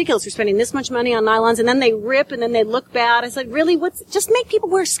 it's just ridiculous. We're spending this much money on nylons, and then they rip, and then they look bad. I said, really? Just make people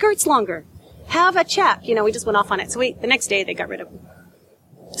wear skirts longer. Have a check. We just went off on it. So the next day they got rid of them.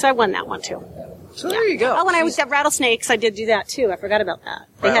 So I won that one too. So there you go. Oh, when I was at Rattlesnakes, I did do that too. I forgot about that.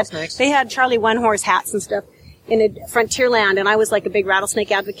 Rattlesnakes? They had Charlie One Horse hats and stuff. in a Frontierland, and I was like a big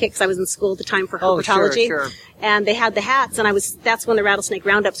rattlesnake advocate because I was in school at the time for herpetology. Sure. And they had the hats, and that's when the rattlesnake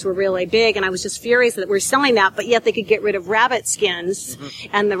roundups were really big, and I was just furious that we're selling that, but yet they could get rid of rabbit skins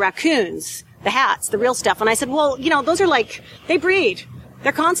and the raccoons, the hats, the real stuff. And I said, well, those are like, they breed.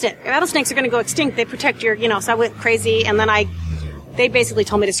 They're constant. Rattlesnakes are going to go extinct. They protect your, so I went crazy, and then they basically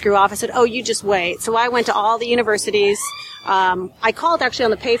told me to screw off. I said, oh, you just wait. So I went to all the universities. I called actually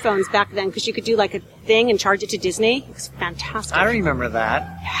on the payphones back then because you could do like a thing and charge it to Disney. It was fantastic. I remember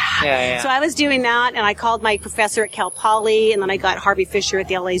that. Yeah. So I was doing that, and I called my professor at Cal Poly, and then I got Harvey Fisher at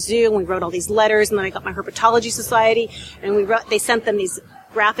the LA Zoo, and we wrote all these letters, and then I got my Herpetology Society, and they sent them these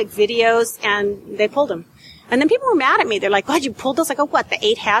graphic videos, and they pulled them. And then people were mad at me. They're like, "God, you pulled those?" I go, "What? The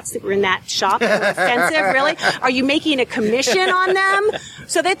 8 hats that were in that shop that were offensive? Really? Are you making a commission on them?"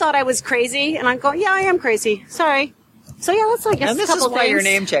 So they thought I was crazy, and I'm going, "Yeah, I am crazy. Sorry." So yeah, that's, I guess, and this a couple is why things. you're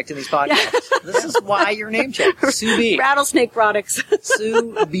name checked in these podcasts. This is why you're name checked. Sue B. Rattlesnake products.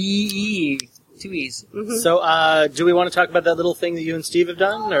 Sue B. 2 E's. Mm-hmm. So, do we want to talk about that little thing that you and Steve have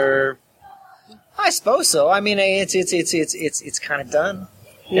done, or? I suppose so. I mean, it's kind of done.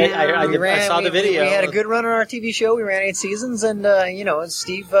 Yeah. I saw the video. We had a good run on our TV show. We ran 8 seasons, and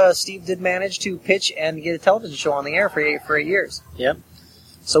Steve did manage to pitch and get a television show on the air for 8 years. Yep.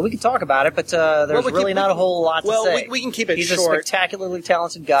 So we can talk about it, but there's really not a whole lot to say. Well, we can keep it He's short. He's a spectacularly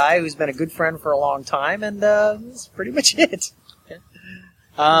talented guy who's been a good friend for a long time, and that's pretty much it.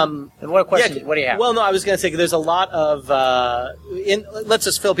 And what question? Yeah, what do you have? Well, no, I was going to say there's a lot of. Let's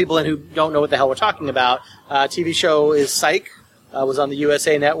just fill people in who don't know what the hell we're talking about. TV show is Psych. Was on the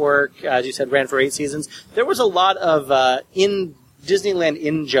USA Network. As you said, ran for 8 seasons. There was a lot of in Disneyland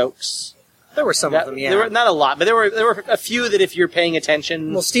in jokes. There were some of them, yeah. There were not a lot, but there were a few that if you're paying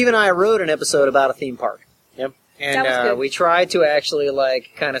attention. Well, Steve and I wrote an episode about a theme park. Yep. And we tried to actually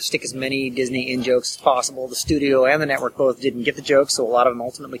kind of stick as many Disney in jokes as possible. The studio and the network both didn't get the jokes, so a lot of them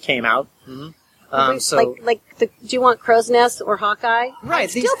ultimately came out. Mm-hmm. Do you want Crow's Nest or Hawkeye? Right. I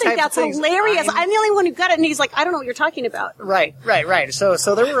still think that's hilarious. I'm the only one who got it, and he's like, I don't know what you're talking about. Right. So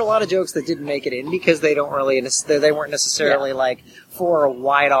there were a lot of jokes that didn't make it in because they weren't necessarily for a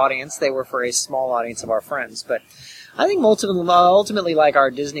wide audience. They were for a small audience of our friends. But I think ultimately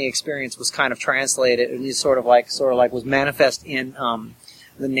our Disney experience was kind of translated and sort of was manifest in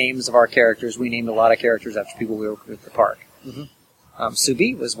the names of our characters. We named a lot of characters after people we worked with at the park. Mm-hmm.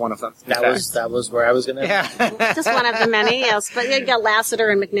 Subi was one of them. That was where I was going to. Yeah. Just one of the many, yes. But you got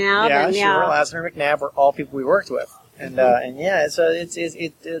Lassiter and McNabb. Sure. Lassiter and McNabb were all people we worked with, and the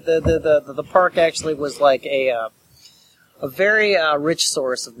park actually was like a very rich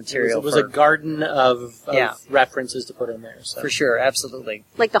source of material. It was a garden of references to put in there. So. For sure, absolutely.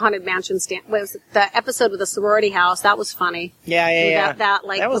 Like the Haunted Mansion the episode with the sorority house. That was funny. Yeah. That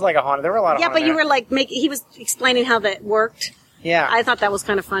was like a haunted. There were a lot of but you were he was explaining how that worked. Yeah. I thought that was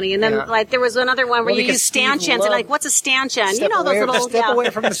kind of funny. And then, there was another one where you used stanchions. And what's a stanchion? Those little... Step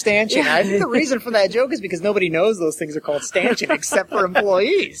away from the stanchion. I think the reason for that joke is because nobody knows those things are called stanchion except for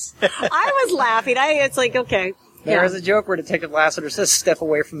employees. I was laughing. It's like, okay. There is a joke where Detective Lassiter says, step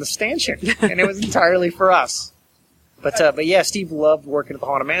away from the stanchion. And it was entirely for us. But yeah, Steve loved working at the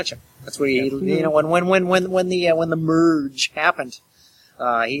Haunted Mansion. That's what when the merge happened,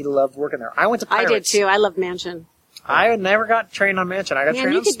 he loved working there. I went to Pirates. I did too. I loved Mansion. I never got trained on Mansion. I got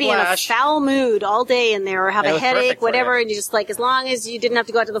trained on Splash. You could be in a foul mood all day in there or have a headache, whatever, and you just as long as you didn't have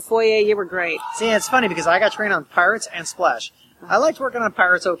to go out to the foyer, you were great. See, it's funny because I got trained on Pirates and Splash. I liked working on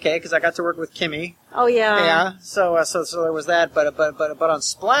Pirates because I got to work with Kimmy. Oh, yeah. Yeah, so there was that, but on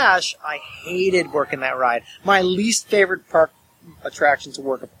Splash, I hated working that ride. My least favorite park attraction to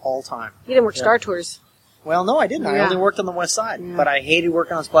work of all time. You didn't work Star Tours. Well, no, I didn't. I only worked on the west side. Yeah. But I hated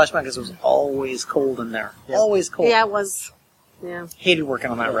working on Splash Mountain because it was always cold in there. Yeah. Always cold. Yeah, it was. Yeah. Hated working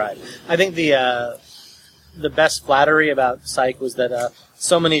on that ride. I think the best flattery about Psych was that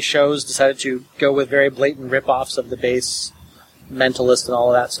so many shows decided to go with very blatant rip-offs of the base Mentalist and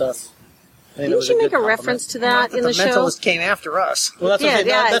all of that stuff. Didn't you make a reference to that in the show? The Mentalist came after us. Well, that's what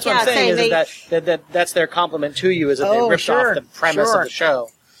I'm saying is that's their compliment to you is that they ripped off the premise of the show.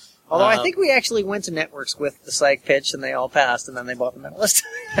 Although I think we actually went to networks with the Psych pitch, and they all passed, and then they bought the Mentalist.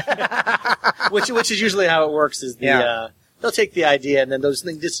 which is usually how it works. Is they'll take the idea, and then those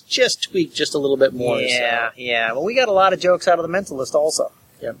things just tweak just a little bit more. Yeah. Well, we got a lot of jokes out of the Mentalist also.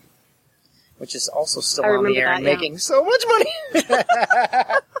 Yep. Which is also still on the air and making so much money.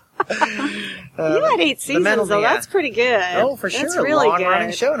 You had 8 seasons, though. That's pretty good. Oh, for sure. That's really long-running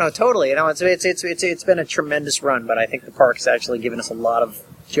good. show. No, totally. It's been a tremendous run, but I think the park's actually given us a lot of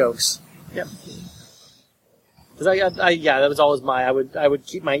jokes. Yep. Because that was always I would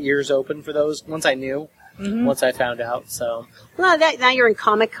keep my ears open for those once I knew. once I found out. So Well, now you're in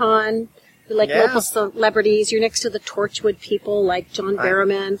Comic-Con. You're like Yeah. local celebrities. You're next to the Torchwood people like John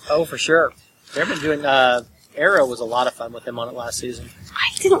Barrowman. oh, for sure, they've been doing. Arrow was a lot of fun with him on it last season.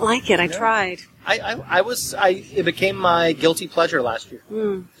 I didn't like it. I tried. It became my guilty pleasure last year.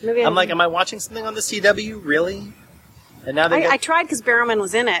 Maybe I'm like, am I watching something on the CW? Really? And now I tried because Barrowman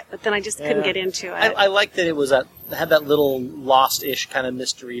was in it, but then I just couldn't get into it. I liked that it was had that little Lost-ish kind of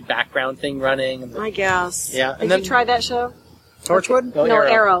mystery background thing running. I guess. Yeah, and Did then- you try that show? Torchwood? No,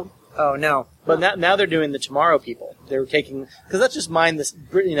 Arrow. Oh no! But now they're doing the Tomorrow People. They're taking because let's just mind this.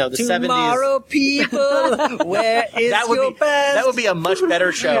 The 70s. Tomorrow, people, where is That would your be best? that would be a much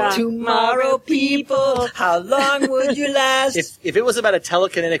better show. Yeah. Tomorrow, people, how long would you last? If it was about a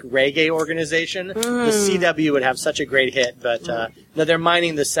telekinetic reggae organization, the CW would have such a great hit. But no, they're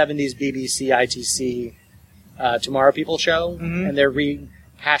mining the 70s BBC ITC Tomorrow People show, and they're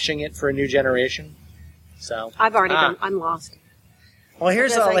rehashing it for a new generation. So I've already been. I'm lost. Well,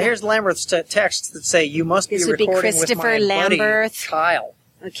 here's Yes, I know. here's Lamberth's texts that say you must This be would be recording with Christopher my buddy Lamberth. Kyle.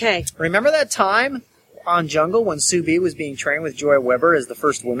 Okay. Remember that time on Jungle when Sue B was being trained with Joy Weber as the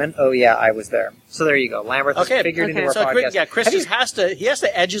first woman? Oh yeah, I was there. So there you go. Lamberth has figured into our So podcast. Chris Have you- just has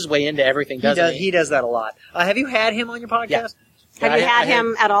to edge his way into everything, doesn't he? He does that a lot. Have you had him on your podcast? Have you had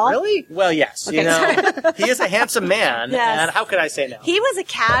him at all? Really? Well, yes. Okay. You know, he is a handsome man, Yes. and how could I say no? He was a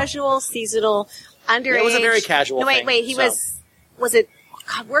casual, seasonal, underage. It was a very casual No, wait, thing, wait. He so. was it?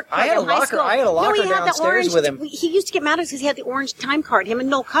 God, work I had a program, high locker- school. I had a locker no, he had downstairs the orange, with him. He used to get mad at us because he had the orange time card. Him and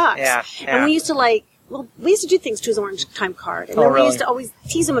Noel Cox. Yeah, yeah. And we used to we used to do things to his orange time card, and Oh, then we really? used to always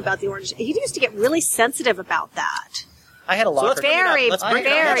tease him about the orange. He used to get really sensitive about that. I had a locker. let's bring it up. Very, Let's bring it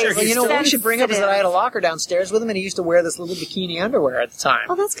up. very I'm sure Well, he's you know what we sensitive. should bring up is that I had a locker downstairs with him, and he used to wear this little bikini underwear at the time.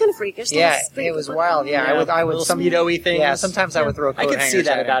 Oh, that's kind of freakish. Yeah, That's pretty it was good. wild. Yeah, I would little speedo-y things. Yeah, sometimes I would throw coat I could see hangers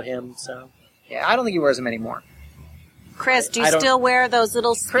that at him. about him. So Yeah, I don't think he wears them anymore. Chris, do you I don't- still wear those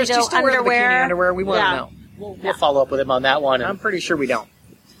little Chris, do you speedo still wear the underwear? bikini underwear? We want Yeah. to know. we'll follow up with him on that one. I'm And, pretty sure we don't.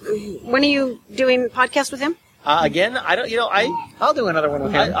 When are you doing podcast with him? again, I don't. You know, I'll do another one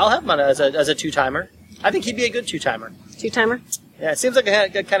with him. I'll have him on as a two-timer. I think he'd be a good two-timer. Two-timer? Yeah, it seems like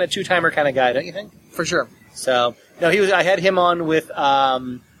a kind of two-timer kind of guy, don't you think? For sure. So no, I had him on with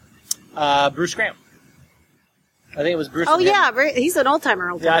Bruce Graham. I think it was Bruce. Oh and him. yeah, he's an old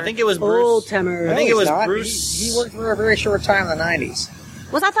timer. Yeah, I think it was Bruce. Old timer. I think No, it was he's not. Bruce. He worked for a very short time in the 90s.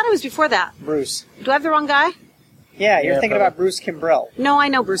 I thought it was before that. Bruce. Do I have the wrong guy? Yeah, you're Yeah, thinking probably. about Bruce Kimbrell. No, I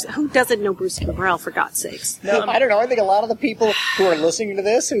know Bruce. Who doesn't know Bruce Kimbrell, for God's sakes? No, I don't know. I think a lot of the people who are listening to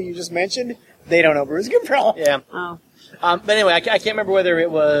this, who you just mentioned, they don't know Bruce Kimbrell. Yeah. Oh. But anyway, I can't remember whether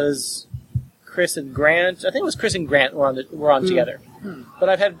it was Chris and Grant. I think it was Chris and Grant were on together. But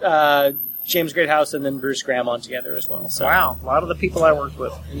I've had James Greathouse and then Bruce Graham on together as well. So Wow, a lot of the people I worked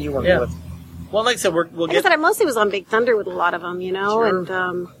with and you worked Yeah. with. well, like I said, we'll Like I get. said, I mostly was on Big Thunder with a lot of them, you know, Sure.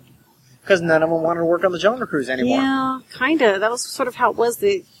 and Because none of them wanted to work on the Jungle Cruise anymore. yeah, kind of. That was sort of how it was.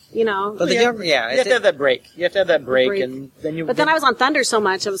 You know. But the Yeah. Jungle, yeah, You have to have that break. You have to have that break, Break. and then you. But then I was on Thunder so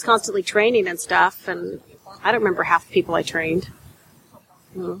much, I was constantly training and stuff, and I don't remember half the people I trained.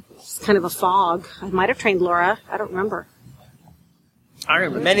 It's kind of a fog. I might have trained Laura. I don't remember. I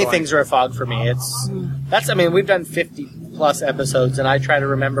remember Many going. things are a fog for me. I mean, we've done 50+ episodes, and I try to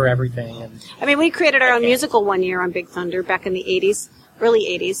remember everything. And I mean, we created our own musical one year on Big Thunder back in the 80s, early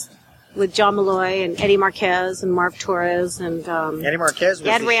 80s, with John Malloy and Eddie Marquez and Marv Torres and Eddie Marquez was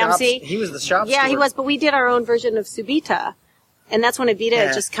Ed the Ramsey. Shop, he was the shop yeah, he steward. was. But we did our own version of Subita, and that's when Evita Yeah.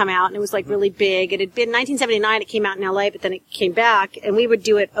 had just come out, and it was like really big. It had been 1979. It came out in LA, but then it came back, and we would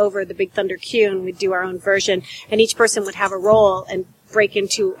do it over the Big Thunder Q, and we'd do our own version, and each person would have a role and break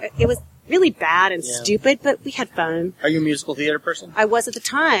into. It was really bad and Yeah. stupid, but we had fun. are you a musical theater person? I was at the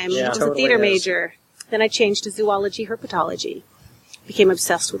time. Yeah. I was a Totally theater is. major. Then I changed to zoology, herpetology. Became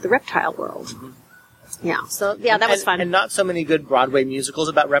obsessed with the reptile world. Yeah, so yeah, that was And- fun. And not so many good Broadway musicals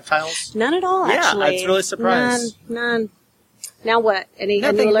about reptiles. None at all, Yeah, actually. I was really surprised. None. Now what? Any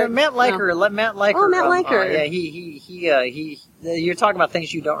Nothing. new alert? Matt Liker. No. Let Matt Liker. Oh, Matt Liker. Yeah, he. You're talking about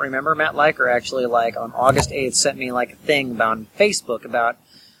things you don't remember. Matt Liker actually, like on August 8th, sent me like a thing on Facebook about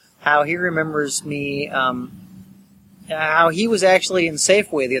how he remembers me. How he was actually in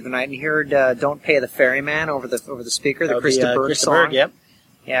Safeway the other night and he heard "Don't Pay the Ferryman" over the speaker, the Krista Berg song. Berg, yep.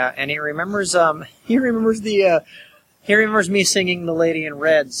 Yeah, and he remembers he remembers me singing the Lady in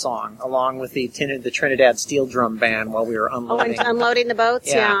Red song along with the Trinidad Steel Drum Band while we were Oh, unloading. and unloading the boats?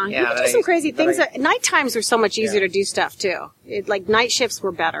 Yeah, You yeah, could that do some I- crazy that things. I- Night times were so much easier Yeah. to do stuff, too. Like, night shifts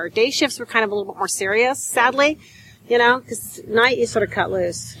were better. Day shifts were kind of a little bit more serious, sadly. You know, because night you sort of cut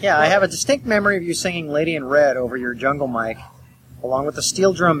loose. Yeah, I have a distinct memory of you singing Lady in Red over your jungle mic along with the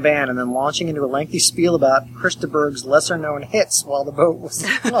steel drum band, and then launching into a lengthy spiel about Christaberg's lesser-known hits while the boat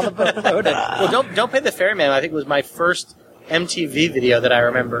floated. Well, don't Pay the Ferryman, I think, was my first MTV video that I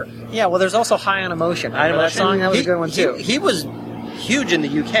remember. Yeah, well, there's also High on Emotion. That song? That was a good one, too. He was huge in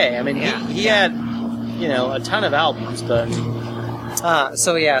the UK. I mean, he had, a ton of albums, but...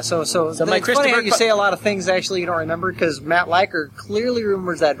 So my it's funny how you say a lot of things actually you don't remember, because Matt Leiker clearly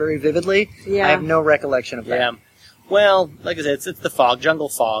remembers that very vividly. Yeah. I have no recollection of that. Yeah. Well, like I said, it's the fog, jungle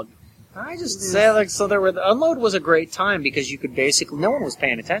fog. I just say, the Unload was a great time because you could basically, no one was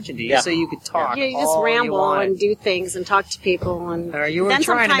paying attention to you, so you could talk. Yeah, you just ramble and do things and talk to people. And you were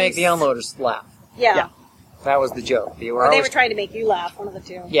trying to make the Unloaders laugh. Yeah. That was the joke. They were trying to make you laugh, one of the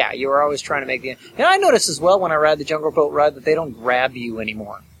two. Yeah, you were always trying to make the... And I noticed as well when I ride the Jungle Boat ride that they don't grab you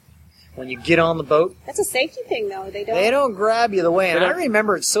anymore. When you get on the boat... That's a safety thing, though. They don't grab you the way. And I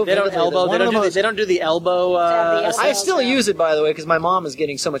remember it so vividly. They don't do the elbow... I still use it, by the way, because my mom is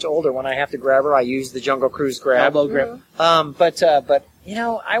getting so much older. When I have to grab her, I use the Jungle Cruise grab. Elbow grip. But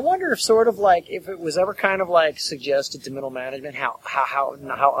I wonder if if it was ever kind of like suggested to middle management how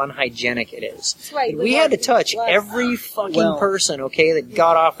unhygienic it is. That's right. We had to touch every fucking person, okay, that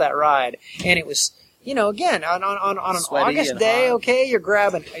got off that ride, and it was, again on an August day, hot. Okay, you're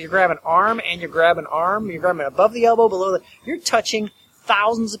grabbing arm and you're grabbing above the elbow, below you're touching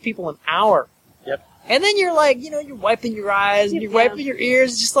thousands of people an hour. Yep. And then you're like, you're wiping your eyes and you're wiping your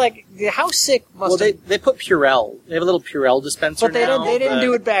ears. Just like, how sick must they put Purell. They have a little Purell dispenser But they didn't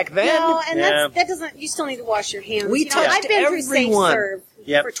do it back then. No, and that doesn't, you still need to wash your hands. We touched I've been everyone. through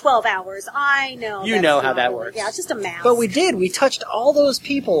Safe Serve for 12 hours. I know. You know how that works. Yeah, it's just a mask. But we did. We touched all those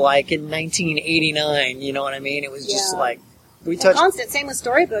people like in 1989. You know what I mean? It was just like, we touched... Constant. Same with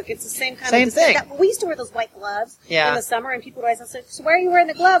Storybook. It's the same kind of thing. We used to wear those white gloves in the summer, and people would always say, so why are you wearing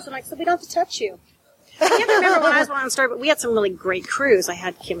the gloves? I'm like, so we don't have to touch you. You have to remember when I was on Storybook, we had some really great crews. I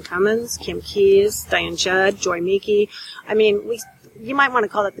had Kim Cummins, Kim Keyes, Diane Judd, Joy Meeke. I mean, you might want to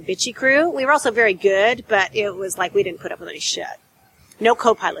call it the bitchy crew. We were also very good, but it was like we didn't put up with any shit. No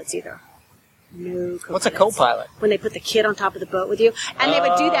co-pilots either. No co-pilots. What's a co-pilot? When they put the kid on top of the boat with you. And they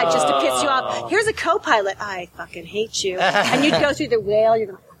would do that just to piss you off. Here's a co-pilot. I fucking hate you. And you'd go through the whale. You're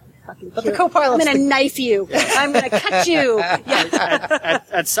going to fucking But the co-pilot. I'm going to knife you. I'm going to cut you. Yeah.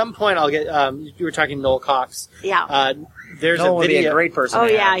 At some point, I'll get... you were talking Noel Cox. Yeah. There's Noel a video. Would be a great person. Oh,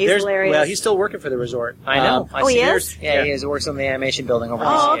 yeah. He's hilarious. Well, he's still working for the resort. I know. He is? Yeah, he is. He works on the animation building over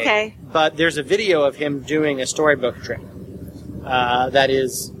Oh, okay. But there's a video of him doing a storybook trip. That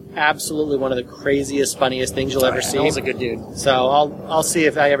is absolutely one of the craziest, funniest things you'll ever see. Noel's a good dude. So I'll see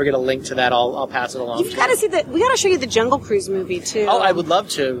if I ever get a link to that. I'll pass it along. You've got to see that. We got to show you the Jungle Cruise movie too. Oh, I would love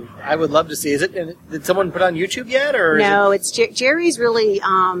to. I would love to see. Is it? Did someone put it on YouTube yet, or? No, it's Jerry's really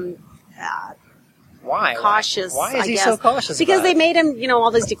Why? cautious. Why is I he guess. so cautious? Because about they it? made him,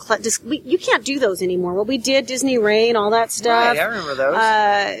 all those. You can't do those anymore. What we did, Disney Rain, all that stuff. Right, I remember those.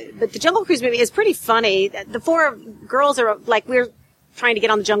 But the Jungle Cruise movie is pretty funny. The four girls are like we're trying to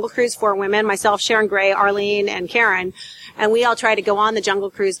get on the Jungle Cruise, 4 women, myself, Sharon Gray, Arlene, and Karen. And we all tried to go on the Jungle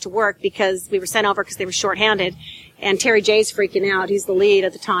Cruise to work because we were sent over because they were shorthanded. And Terry J's freaking out. He's the lead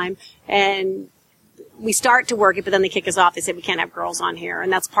at the time. And we start to work it, but then they kick us off. They say we can't have girls on here.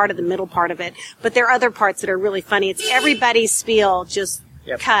 And that's part of the middle part of it. But there are other parts that are really funny. It's everybody's spiel just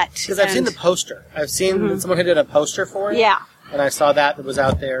cut. Because I've seen the poster. I've seen someone who did a poster for it. Yeah. And I saw that was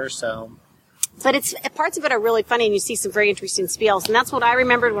out there, so... But parts of it are really funny, and you see some very interesting spiels. And that's what I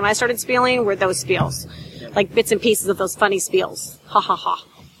remembered when I started spieling, were those spiels. Like bits and pieces of those funny spiels. Ha ha ha.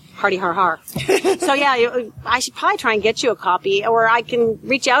 Hardy har har. So yeah, I should probably try and get you a copy, or I can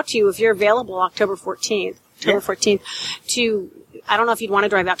reach out to you if you're available October 14th. I don't know if you'd want to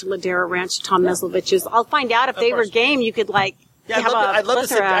drive out to Ladera Ranch, Tom Meslovich's. I'll find out if they were game. You could I'd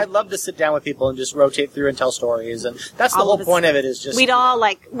love to sit down with people and just rotate through and tell stories, and that's the whole point of it. Is just we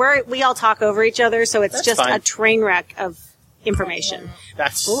all talk over each other, so it's just fine. a train wreck of information.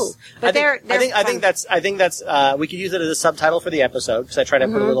 That's. But I think that's. We could use it as a subtitle for the episode because I try to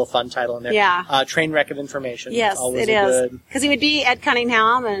put a little fun title in there. Yeah. Train wreck of information. Yes, always it is. Because it would be Ed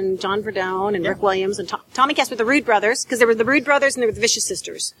Cunningham and John Verdone and Rick Williams and Tommy Cass with the Rude Brothers, because there were the Rude Brothers and there were the Vicious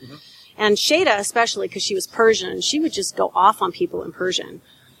Sisters. Mm-hmm. And Shada, especially, because she was Persian, she would just go off on people in Persian.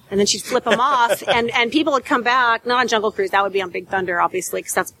 And then she'd flip them off, and people would come back, not on Jungle Cruise, that would be on Big Thunder, obviously,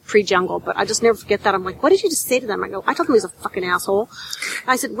 because that's pre-Jungle, but I just never forget that. I'm like, what did you just say to them? I told him he was a fucking asshole. And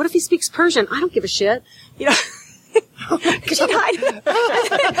I said, what if he speaks Persian? I don't give a shit. She'd hide.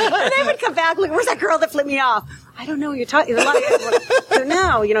 And they would come back, like, where's that girl that flipped me off? I don't know what you're talking about. I don't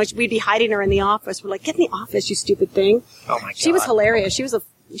know. We'd be hiding her in the office. We're like, get in the office, you stupid thing. Oh my God. She was hilarious. She was a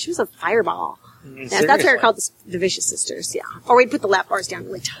fireball. Yeah, that's what they're called, the Vicious Sisters, yeah. Or we'd put the lap bars down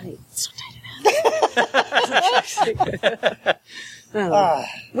really tight. So tight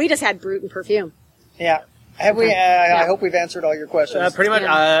we just had Brute and Perfume. Yeah. Have we? I hope we've answered all your questions. Pretty much.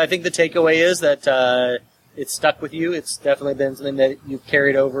 Yeah. I think the takeaway is that it's stuck with you. It's definitely been something that you've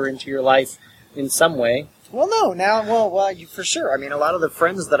carried over into your life in some way. Well, no. Now, for sure. I mean, a lot of the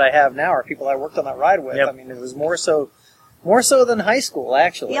friends that I have now are people I worked on that ride with. Yep. I mean, it was more so than high school,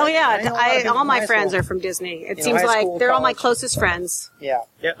 actually. Oh, yeah. All my friends are. are from Disney. It seems like they're all my closest friends. Yeah.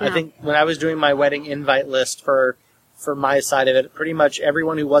 Yeah. I think when I was doing my wedding invite list for my side of it, pretty much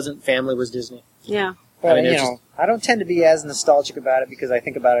everyone who wasn't family was Disney. Yeah. But, I mean, I don't tend to be as nostalgic about it because I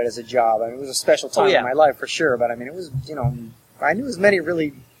think about it as a job. I mean, it was a special time in my life for sure, but I mean, it was, I knew as many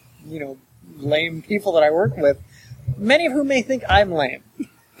really, lame people that I worked with, many of whom may think I'm lame.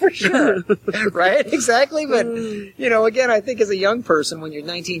 For sure. Right? Exactly. But, again, I think as a young person, when you're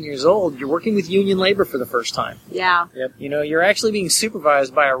 19 years old, you're working with union labor for the first time. Yeah. Yep. You're actually being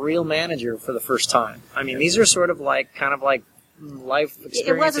supervised by a real manager for the first time. I mean, these are sort of kind of like life experiences.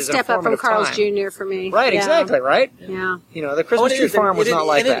 It was a step up from Carl's Jr. for me. Right, exactly, right? Yeah. The Christmas Tree Farm was not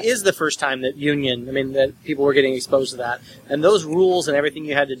like that. It is the first time that that people were getting exposed to that. And those rules and everything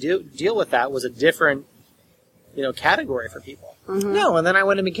you had to deal with that was a different, category for people. Mm-hmm. No, and then I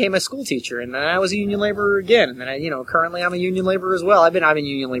went and became a school teacher, and then I was a union laborer again, and then currently I'm a union laborer as well. I've been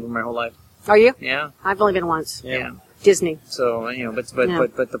union labor my whole life. Are you? Yeah. I've only been once. Yeah. Disney. So,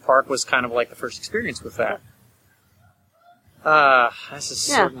 but the park was kind of like the first experience with that. This is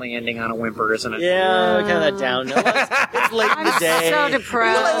certainly ending on a whimper, isn't it? Yeah, kind of that down note. It's late in the day. I'm so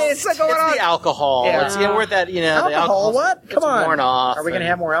depressed. It's the alcohol. Yeah. We're at that, alcohol, what? Come on. Worn off. Are we going to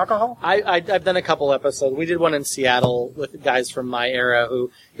have more alcohol? I've done a couple episodes. We did one in Seattle with guys from my era who,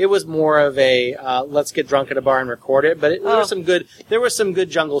 it was more of a, let's get drunk at a bar and record it, but there were some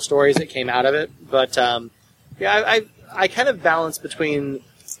good jungle stories that came out of it, but, I kind of balance between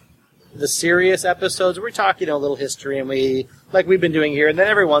the serious episodes where we talk, a little history and we've been doing here, and then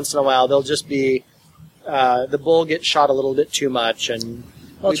every once in a while there'll just be the bull gets shot a little bit too much, and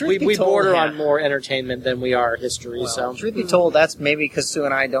we border on more entertainment than we are history. Well, so truth be told, that's maybe because Sue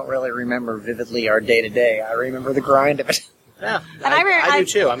and I don't really remember vividly our day to day. I remember the grind of it. Yeah, and I do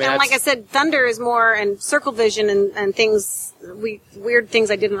too. I mean, and like I said, Thunder is more, and Circle Vision and things, weird things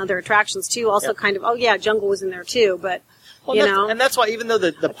I did in other attractions too. Also, kind of, Jungle was in there too, but. And that's why even though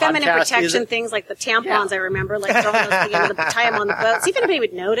the feminine podcast protection things like the tampons, I remember, like throwing those tie them on the boat. See if anybody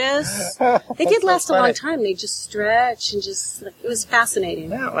would notice. They did last a long time. They just stretch and just it was fascinating.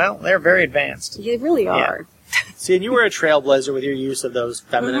 Yeah, well, they're very advanced. They really are. See, and you were a trailblazer with your use of those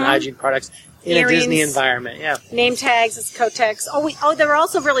feminine hygiene products in a Disney environment. Yeah. Name tags, it's Kotex. They were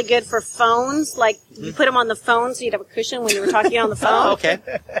also really good for phones. Like you put them on the phone, so you'd have a cushion when you were talking on the phone. Oh, okay,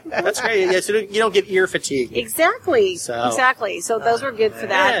 that's great. Yeah, so you don't get ear fatigue. Exactly. So those were good for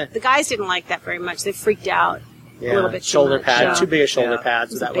that. Yeah. The guys didn't like that very much. They freaked out a little bit. Shoulder pad, Yeah. too big a shoulder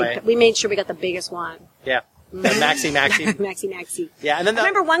pads that way. We made sure we got the biggest one. Yeah. Maxi. Maxi. Yeah, and then I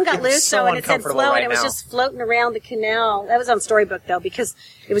remember one got loose, and it said flow, and it was now. just floating around the canal. That was on Storybook, though, because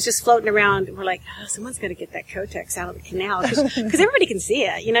it was just floating around. We're like, someone's got to get that Kotex out of the canal, because everybody can see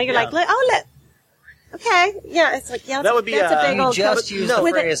it. You're like, look. Okay, yeah, it's like, that would be that's a big old just use the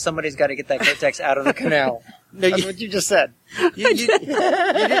phrase, somebody's got to get that Kotex out of the canal. That's what you just said. You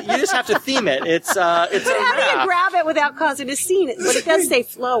just have to theme it. It's But how do you grab it without causing a scene? But it does say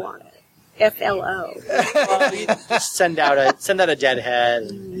flow on it. FLO. Well, you just send out a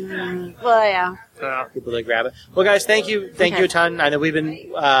deadhead. Well, yeah. People to grab it. Well, guys, thank you a ton. I know we've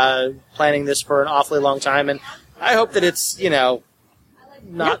been planning this for an awfully long time, and I hope that it's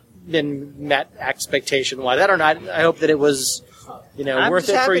not been met expectation-wise. I don't know. I hope that it was worth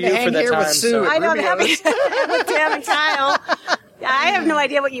it for you for the time. So. I don't have it with Tam and Kyle. I have no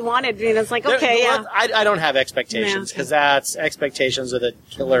idea what you wanted. It's like, okay, yeah. I don't have expectations because expectations are the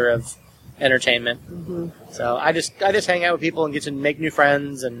killer of entertainment. Mm-hmm. So I just hang out with people and get to make new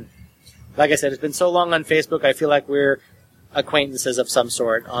friends, and like I said, it's been so long on Facebook, I feel like we're acquaintances of some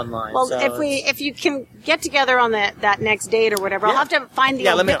sort online. Well, so if you can get together on that next date or whatever, I'll have to find the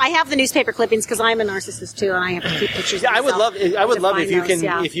I have the newspaper clippings because I'm a narcissist too, and I have to keep pictures. I would love if you those,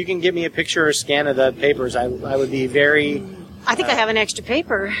 can if you can give me a picture or scan of the papers. I would be very. I think I have an extra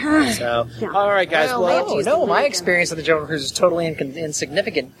paper. So, all right, guys. No, my experience at the Jungle Cruise is totally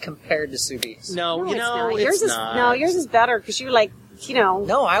insignificant compared to Sue B's. No, yours is better because you're like,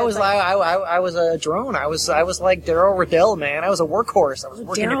 No, I was I was a drone. I was like Daryl Riddell, man. I was a workhorse. I was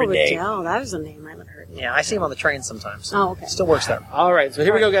working every day. Daryl Riddell, that was a name I never heard. Yeah, I see him on the train sometimes. Oh, okay. Still works there. All right, so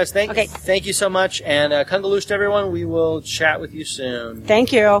here we go, guys. Thank you so much, and Kungaloosh to everyone. We will chat with you soon.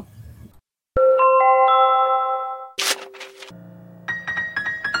 Thank you.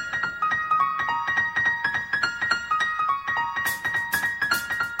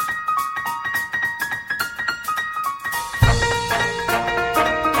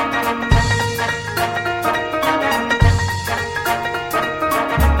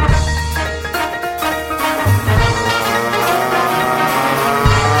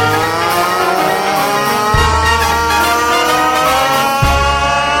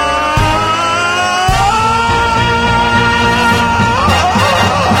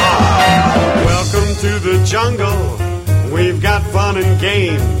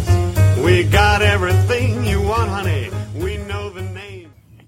 James.